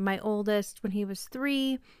Disneyland. My oldest, when he was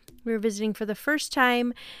 3, we were visiting for the first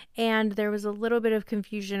time, and there was a little bit of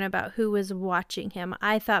confusion about who was watching him.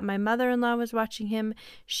 I thought my mother-in-law was watching him.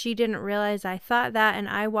 She didn't realize I thought that, and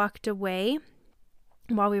I walked away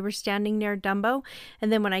while we were standing near Dumbo.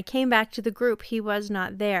 And then when I came back to the group, he was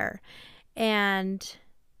not there. And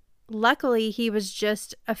luckily, he was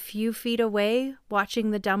just a few feet away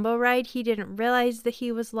watching the Dumbo ride. He didn't realize that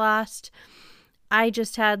he was lost. I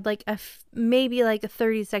just had like maybe like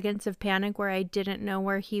 30 seconds of panic where I didn't know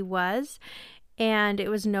where he was, and it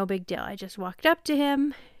was no big deal. I just walked up to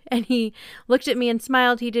him and he looked at me and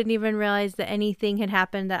smiled. He didn't even realize that anything had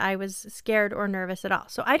happened, that I was scared or nervous at all.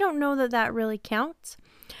 So I don't know that that really counts.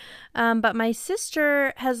 But my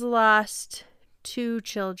sister has lost 2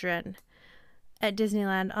 children at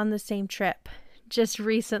Disneyland on the same trip. Just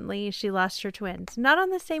recently, she lost her twins. Not on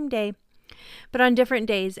the same day, but on different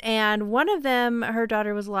days. And one of them, her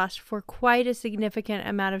daughter, was lost for quite a significant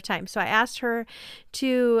amount of time. So I asked her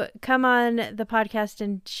to come on the podcast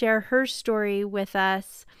and share her story with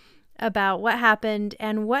us about what happened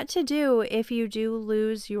and what to do if you do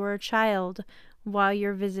lose your child while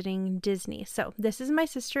you're visiting Disney. So this is my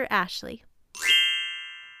sister, Ashley.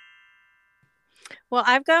 Well,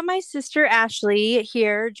 I've got my sister, Ashley,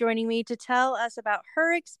 here joining me to tell us about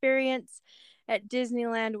her experience at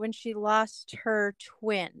Disneyland when she lost her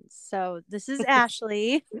twins. So this is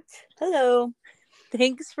Ashley. Hello.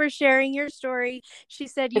 Thanks for sharing your story. She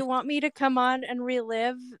said, you want me to come on and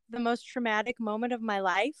relive the most traumatic moment of my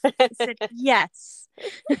life? I said, yes.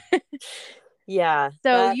 Yeah,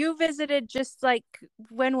 So you visited just like,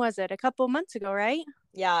 when was it? A couple months ago, right?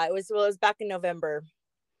 yeah, it was back in November.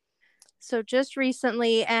 So just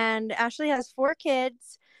recently, and Ashley has 4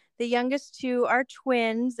 kids. The youngest two are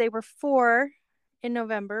twins. They were 4 in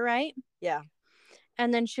November, right? Yeah.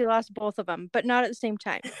 And then she lost both of them, but not at the same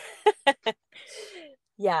time.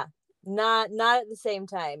 Yeah, not at the same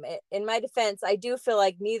time. In my defense, I do feel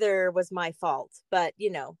like neither was my fault, but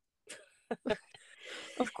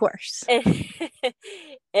Of course.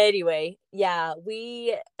 Anyway, yeah,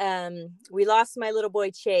 we lost my little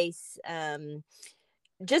boy Chase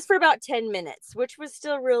just for about 10 minutes, which was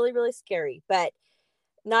still really, really scary, but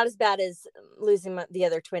not as bad as losing the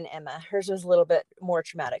other twin, Emma. Hers was a little bit more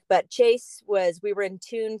traumatic. But we were in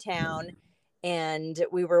Toontown, and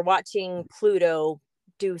we were watching Pluto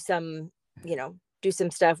do some, do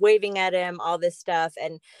some stuff, waving at him, all this stuff.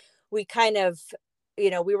 And we kind of,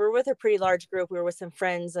 we were with a pretty large group. We were with some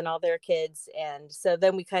friends and all their kids. And so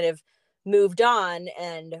then we kind of moved on,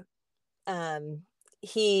 and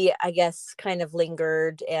he, I guess, kind of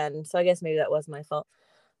lingered. And so I guess maybe that was my fault.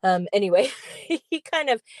 Anyway, he kind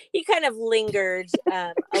of lingered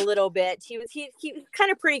a little bit. He was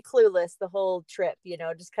kind of pretty clueless the whole trip,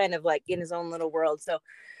 just kind of like in his own little world. So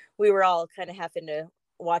we were all kind of having to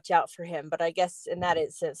watch out for him, but I guess in that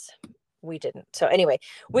instance we didn't. So anyway,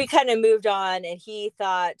 we kind of moved on, and he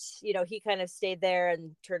thought, he kind of stayed there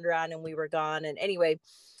and turned around and we were gone. And anyway,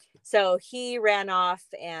 so he ran off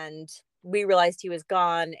and we realized he was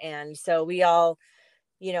gone, and so we all,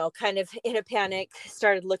 kind of in a panic,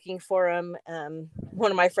 started looking for him.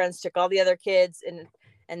 One of my friends took all the other kids,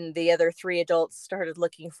 and the other 3 adults started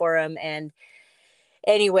looking for him. And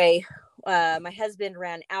anyway, my husband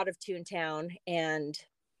ran out of Toontown, and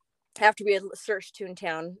after we had searched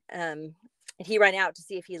Toontown, he ran out to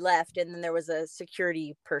see if he left. And then there was a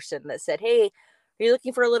security person that said, "Hey, are you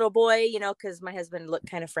looking for a little boy?" Because my husband looked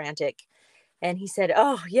kind of frantic. And he said,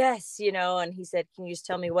 "Oh, yes," and he said, "Can you just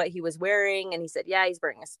tell me what he was wearing?" And he said, "Yeah, he's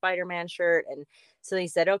wearing a Spider-Man shirt." And so he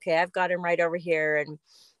said, "Okay, I've got him right over here." And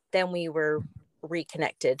then we were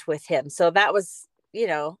reconnected with him. So that was,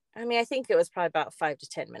 I think it was probably about 5 to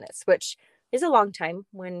 10 minutes, which is a long time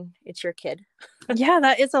when it's your kid. Yeah,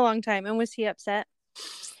 that is a long time. And was he upset?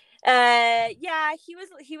 Yeah, he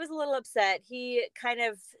was a little upset. He kind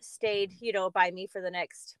of stayed, by me for the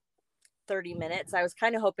next 30 minutes. I was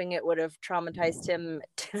kind of hoping it would have traumatized him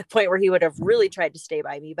to the point where he would have really tried to stay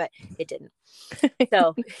by me, but it didn't.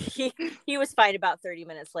 So he was fine about 30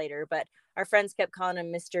 minutes later, but our friends kept calling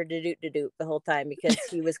him Mr. Doot the whole time, because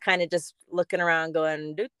he was kind of just looking around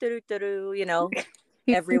going doot doot doot,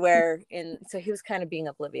 everywhere. And so he was kind of being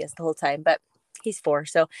oblivious the whole time, but he's 4.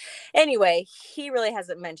 So anyway, he really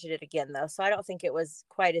hasn't mentioned it again though. So I don't think it was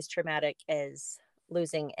quite as traumatic as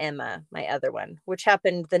losing Emma, my other one, which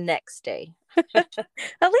happened the next day.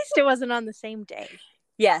 At least it wasn't on the same day.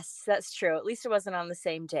 Yes, that's true. At least it wasn't on the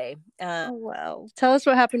same day. Oh, well. Tell us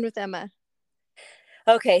what happened with Emma.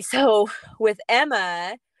 Okay, so with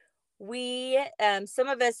Emma, we, some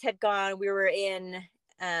of us had gone, we were in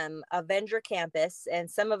Avenger Campus, and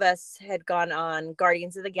some of us had gone on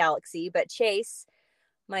Guardians of the Galaxy, but Chase,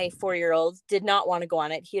 my 4-year-old, did not want to go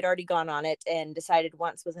on it. He had already gone on it and decided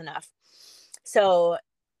once was enough. So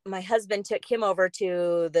my husband took him over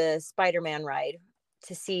to the Spider-Man ride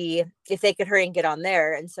to see if they could hurry and get on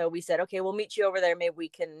there. And so we said, "Okay, we'll meet you over there. Maybe we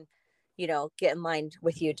can, get in line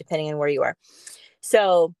with you depending on where you are."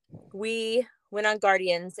 So we went on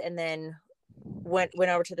Guardians and then went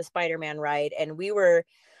over to the Spider-Man ride. And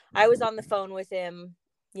I was on the phone with him,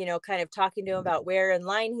 kind of talking to him about where in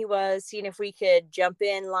line he was, seeing if we could jump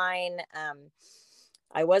in line.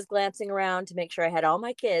 I was glancing around to make sure I had all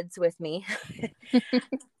my kids with me.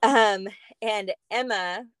 And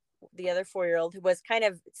Emma, the other 4-year-old, was kind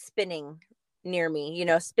of spinning near me,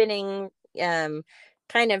 spinning, kind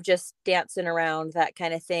of just dancing around, that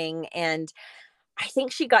kind of thing. And I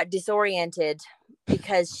think she got disoriented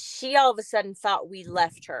because she all of a sudden thought we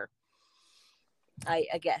left her.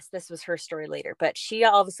 I guess this was her story later, but she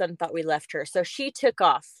all of a sudden thought we left her. So she took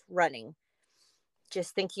off running,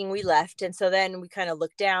 just thinking we left. And so then we kind of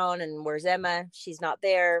looked down, and where's Emma? She's not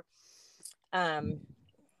there.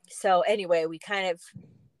 So anyway, we kind of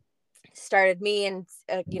started, me and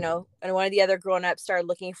and one of the other grown-ups started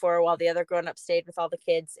looking for her, while the other grown-up stayed with all the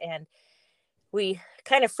kids. And we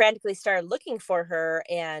kind of frantically started looking for her,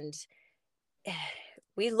 and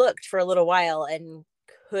we looked for a little while and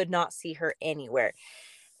could not see her anywhere.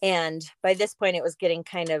 And by this point, it was getting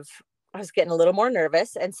I was getting a little more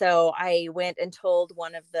nervous. And so I went and told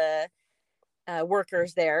one of the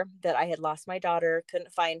workers there that I had lost my daughter,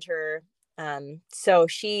 couldn't find her. So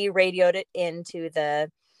she radioed it into the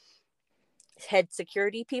head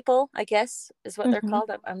security people, I guess is what they're Mhm.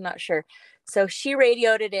 called. I'm not sure. So she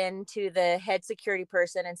radioed it in to the head security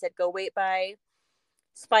person and said, go wait by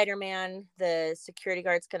Spider-Man. The security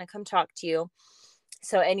guard's going to come talk to you.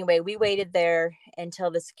 So anyway, we waited there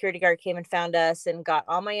until the security guard came and found us and got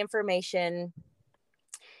all my information,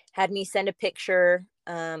 had me send a picture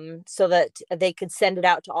so that they could send it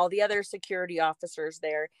out to all the other security officers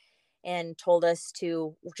there, and told us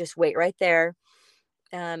to just wait right there.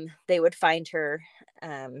 They would find her,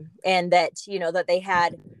 and that, that they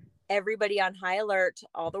had everybody on high alert,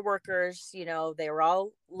 all the workers, they were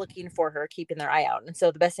all looking for her, keeping their eye out. And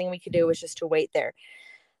so the best thing we could do was just to wait there.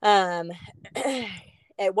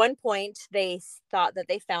 At one point, they thought that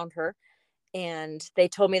they found her, and they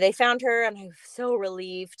told me they found her, and I was so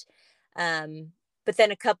relieved. But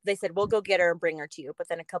then they said, we'll go get her and bring her to you. But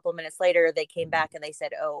then a couple of minutes later, they came back and they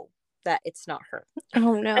said, oh, that it's not her.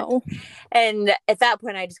 Oh no. And at that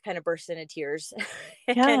point, I just kind of burst into tears.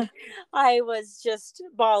 Yeah. And I was just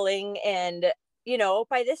bawling. And,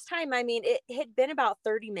 by this time, I mean, it had been about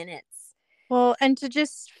 30 minutes. Well, and to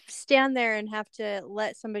just stand there and have to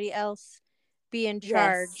let somebody else be in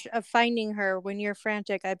charge of finding her when you're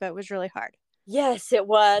frantic, I bet was really hard. Yes, it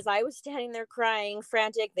was. I was standing there crying,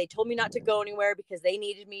 frantic. They told me not to go anywhere because they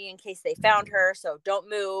needed me in case they found her. So don't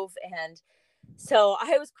move. And so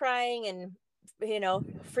I was crying and,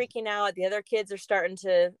 freaking out. The other kids are starting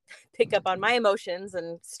to pick up on my emotions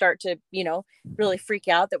and start to, really freak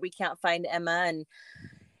out that we can't find Emma. And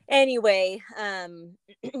anyway,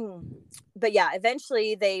 but yeah,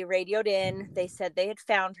 eventually they radioed in. They said they had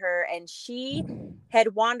found her, and she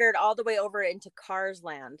had wandered all the way over into Cars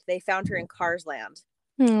Land. They found her in Cars Land.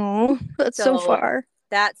 Oh, that's so far.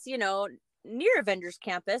 That's, near Avengers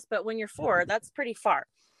Campus, but when you're 4, that's pretty far.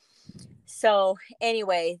 So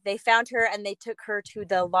anyway, they found her and they took her to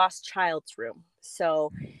the lost child's room.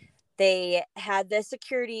 So they had the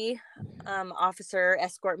security officer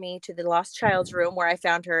escort me to the lost child's room where I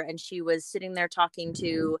found her, and she was sitting there talking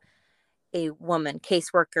to a woman,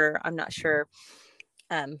 caseworker. I'm not sure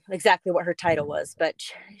exactly what her title was, but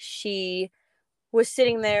she was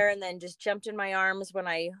sitting there and then just jumped in my arms when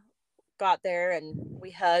I got there, and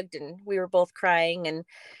we hugged and we were both crying. And,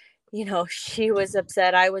 she was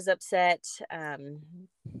upset. I was upset. And,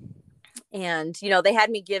 they had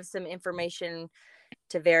me give some information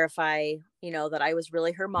to verify, that I was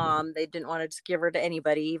really her mom. They didn't want to just give her to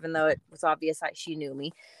anybody, even though it was obvious she knew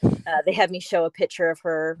me. They had me show a picture of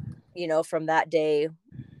her, from that day,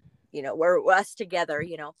 where us together,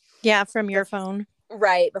 Yeah, from your phone.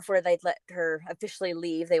 Right. Before they'd let her officially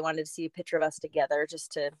leave, they wanted to see a picture of us together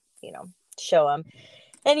just to, show them.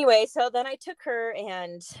 Anyway, so then I took her,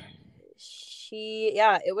 and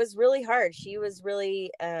it was really hard. She was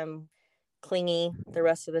really, clingy the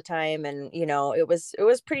rest of the time, and it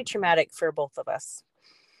was pretty traumatic for both of us.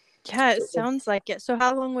 Yeah, it sounds like it. So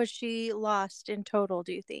how long was she lost in total,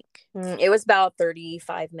 do you think? It was about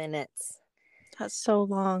 35 minutes. That's so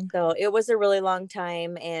long. So it was a really long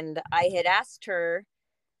time. And I had asked her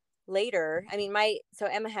later, I mean, so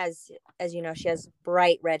Emma has, as you know, she has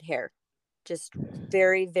bright red hair, just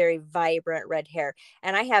very, very vibrant red hair.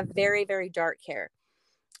 And I have very, very dark hair.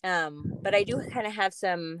 But I do kind of have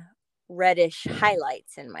some reddish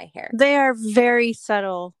highlights in my hair. They are very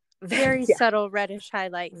subtle, very subtle reddish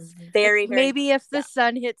highlights. Very, maybe if the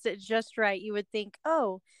sun hits it just right, you would think,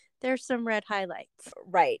 oh, there's some red highlights.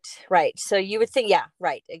 Right. So you would think,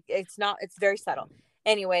 right. It's very subtle.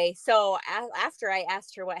 Anyway, so after I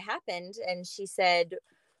asked her what happened, and she said,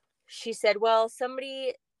 well,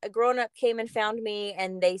 a grown-up came and found me,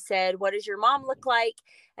 and they said, what does your mom look like?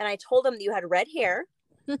 And I told them that you had red hair.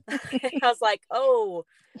 I was like, oh,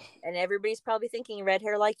 and everybody's probably thinking red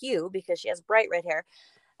hair like you because she has bright red hair.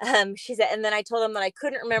 She said, and then I told them that I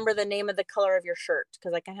couldn't remember the name of the color of your shirt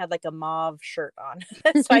because I kind of had like a mauve shirt on.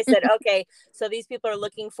 So I said, okay, so these people are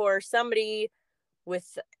looking for somebody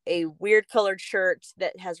with a weird colored shirt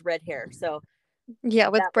that has red hair. So yeah,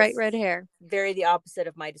 with bright red hair. Very the opposite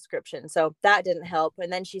of my description. So that didn't help.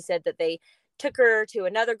 And then she said that they took her to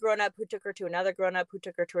another grown-up who took her to another grown-up who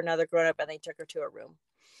took her to another grown-up, and they took her to a room.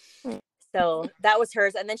 So that was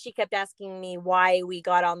hers. And then she kept asking me why we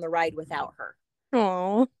got on the ride without her.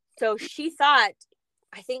 Oh. So she thought,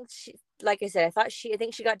 I think she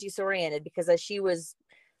got disoriented because as she was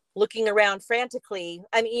looking around frantically,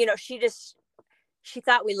 I mean, she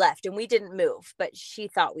thought we left and we didn't move, but she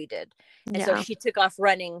thought we did. And so she took off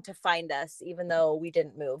running to find us, even though we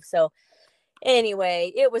didn't move. So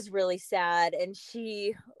anyway, it was really sad. And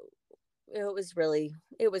it was really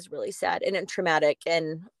sad and traumatic.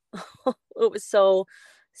 And it was so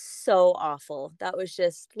awful. That was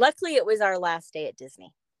luckily it was our last day at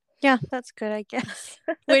Disney. Yeah, that's good, I guess.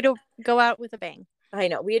 Way to go out with a bang. I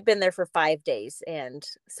know we had been there for 5 days. And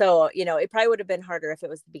so, it probably would have been harder if it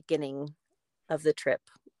was the beginning of the trip.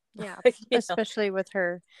 Yeah, You know? especially with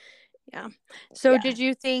her. Yeah. So Yeah. did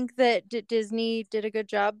you think that Disney did a good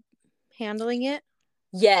job handling it?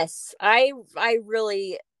 Yes, I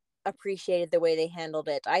really appreciated the way they handled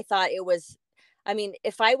it. I thought it was, I mean,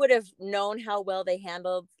 if I would have known how well they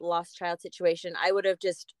handled the lost child situation, I would have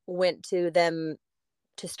just went to them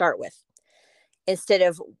to start with, instead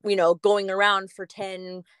of, going around for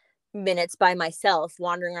 10 minutes by myself,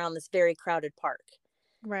 wandering around this very crowded park,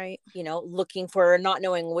 Right. looking for her, not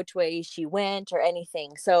knowing which way she went or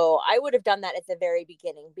anything. So I would have done that at the very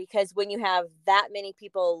beginning, because when you have that many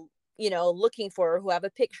people, looking for her, who have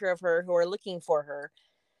a picture of her, who are looking for her,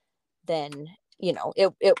 then,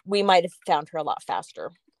 we might have found her a lot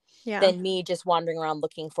faster than me just wandering around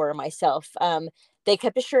looking for her myself. They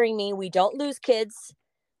kept assuring me, we don't lose kids.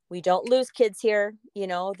 We don't lose kids here. We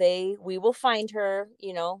will find her,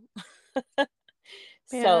 Yeah.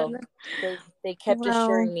 So they kept Wow.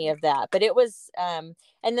 assuring me of that. But it was, and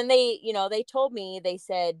then they told me, they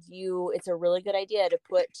said, it's a really good idea to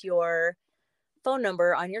put your phone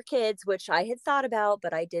number on your kids, which I had thought about,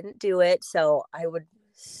 but I didn't do it. So I would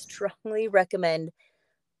strongly recommend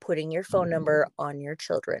putting your phone number on your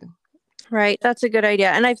children. Right. That's a good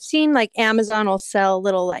idea. And I've seen like Amazon will sell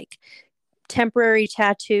little like temporary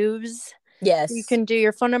tattoos. Yes. You can do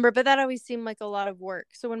your phone number, but that always seemed like a lot of work.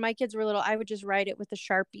 So when my kids were little, I would just write it with a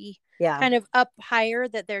Sharpie, kind of up higher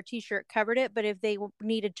that their t-shirt covered it. But if they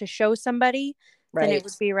needed to show somebody, then it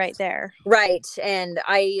would be right there. Right. And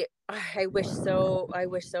I wish so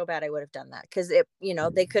bad I would have done that, because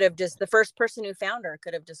they could have just, the first person who found her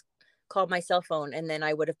could have just called my cell phone, and then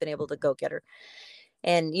I would have been able to go get her.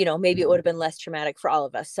 And, maybe it would have been less traumatic for all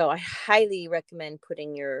of us. So I highly recommend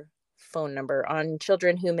putting your phone number on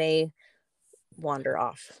children who may wander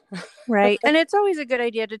off. Right. And it's always a good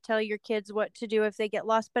idea to tell your kids what to do if they get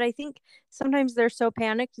lost. But I think sometimes they're so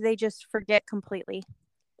panicked, they just forget completely.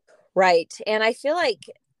 Right. And I feel like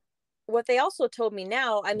what they also told me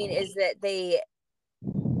now, I mean, is that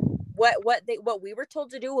what we were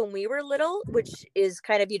told to do when we were little, which is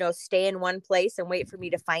kind of, stay in one place and wait for me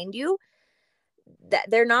to find you, that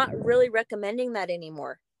they're not really recommending that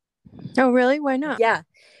anymore. Oh, really? Why not? Yeah.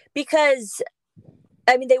 Because,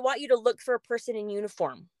 I mean, they want you to look for a person in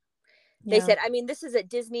uniform. They said, I mean, this is at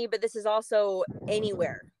Disney, but this is also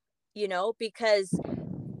anywhere, because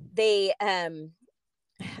they, I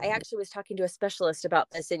actually was talking to a specialist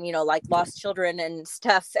about this, and, like lost children and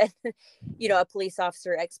stuff, and, a police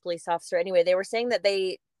officer, ex-police officer. Anyway, they were saying that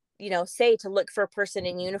they, say to look for a person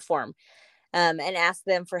in uniform, and ask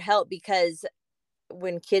them for help, because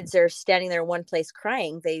when kids are standing there in one place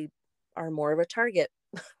crying, they are more of a target.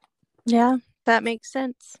 Yeah, that makes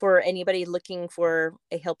sense. For anybody looking for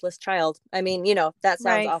a helpless child. I mean, that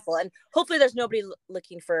sounds awful. And hopefully there's nobody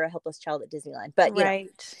looking for a helpless child at Disneyland. But,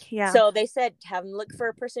 yeah. So they said, have them look for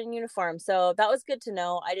a person in uniform. So that was good to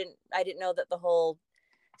know. I didn't know that the whole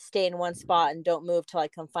stay in one spot and don't move till I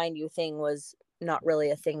come find you thing was not really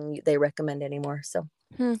a thing they recommend anymore. So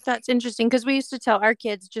that's interesting, because we used to tell our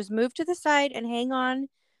kids, just move to the side and hang on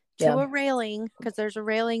to a railing, because there's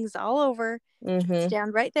railings all over.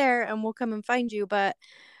 Stand right there and we'll come and find you. But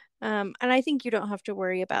and I think you don't have to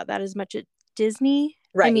worry about that as much at Disney.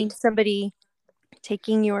 Right. I mean, somebody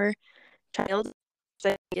taking your child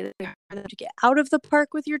to get out of the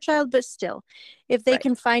park with your child, but still, if they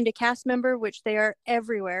can find a cast member, which they are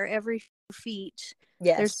everywhere, every few feet,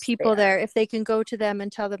 there's people there. If they can go to them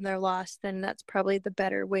and tell them they're lost, then that's probably the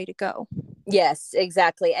better way to go. Yes,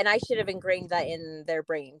 exactly. And I should have ingrained that in their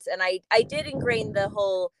brains. And I did ingrain the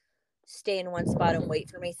whole stay in one spot and wait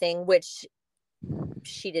for me thing, which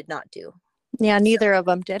she did not do. Yeah, neither of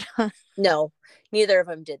them did. No, neither of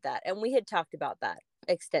them did that. And we had talked about that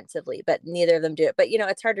extensively, but neither of them do it. But,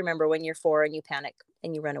 it's hard to remember when you're 4 and you panic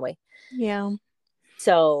and you run away. Yeah.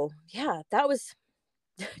 So, yeah, that was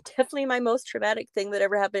definitely my most traumatic thing that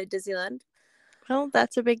ever happened at Disneyland. Well,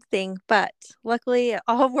 that's a big thing, but luckily it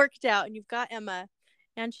all worked out, and you've got Emma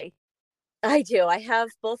and Chase. I do. I have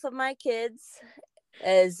both of my kids.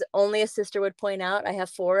 As only a sister would point out, I have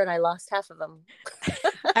 4 and I lost half of them.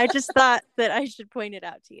 I just thought that I should point it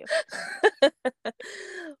out to you.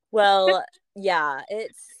 Well, yeah,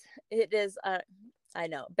 it is. I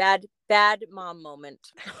know, bad mom moment.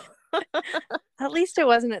 At least it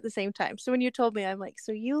wasn't at the same time. So when you told me, I'm like,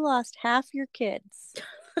 so you lost half your kids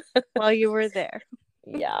while you were there.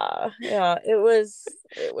 Yeah, it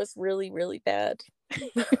was really, really bad.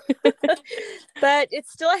 But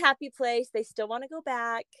it's still a happy place. They still want to go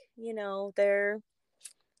back.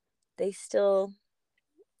 They still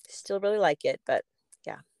still really like it, but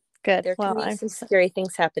yeah, Good. there can Well, be some scary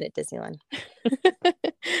things happen at Disneyland.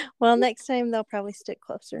 well, next time they'll probably stick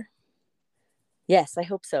closer. Yes, I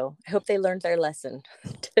hope so. I hope they learned their lesson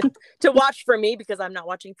to watch for me because I'm not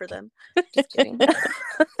watching for them. Just kidding.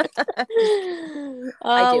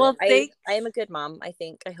 I do. Well, I am a good mom, I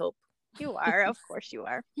think. I hope. You are. Of course you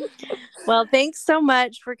are. Well, thanks so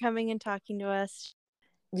much for coming and talking to us.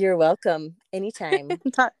 You're welcome. Anytime.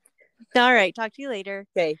 All right. Talk to you later.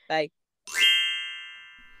 Okay, bye.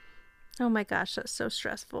 Oh my gosh, that's so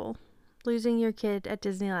stressful. Losing your kid at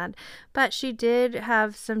Disneyland. But she did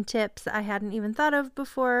have some tips I hadn't even thought of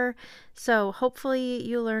before. So hopefully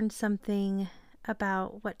you learned something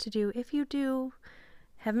about what to do if you do,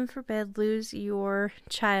 heaven forbid, lose your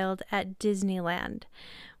child at Disneyland.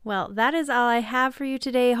 Well, that is all I have for you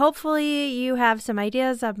today. Hopefully you have some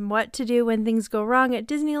ideas on what to do when things go wrong at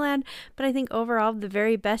Disneyland. But I think overall, the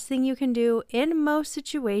very best thing you can do in most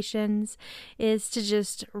situations is to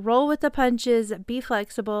just roll with the punches, be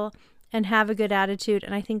flexible, and have a good attitude.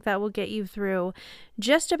 And I think that will get you through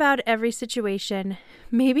just about every situation.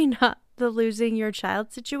 Maybe not the losing your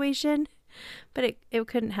child situation, but it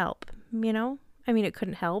couldn't help, you know? I mean, it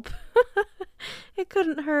couldn't help. It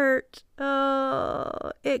couldn't hurt.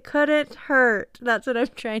 Oh, it couldn't hurt. That's what I'm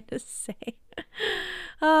trying to say.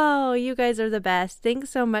 Oh, you guys are the best.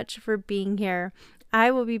 Thanks so much for being here.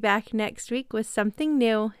 I will be back next week with something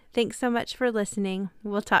new. Thanks so much for listening.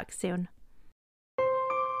 We'll talk soon.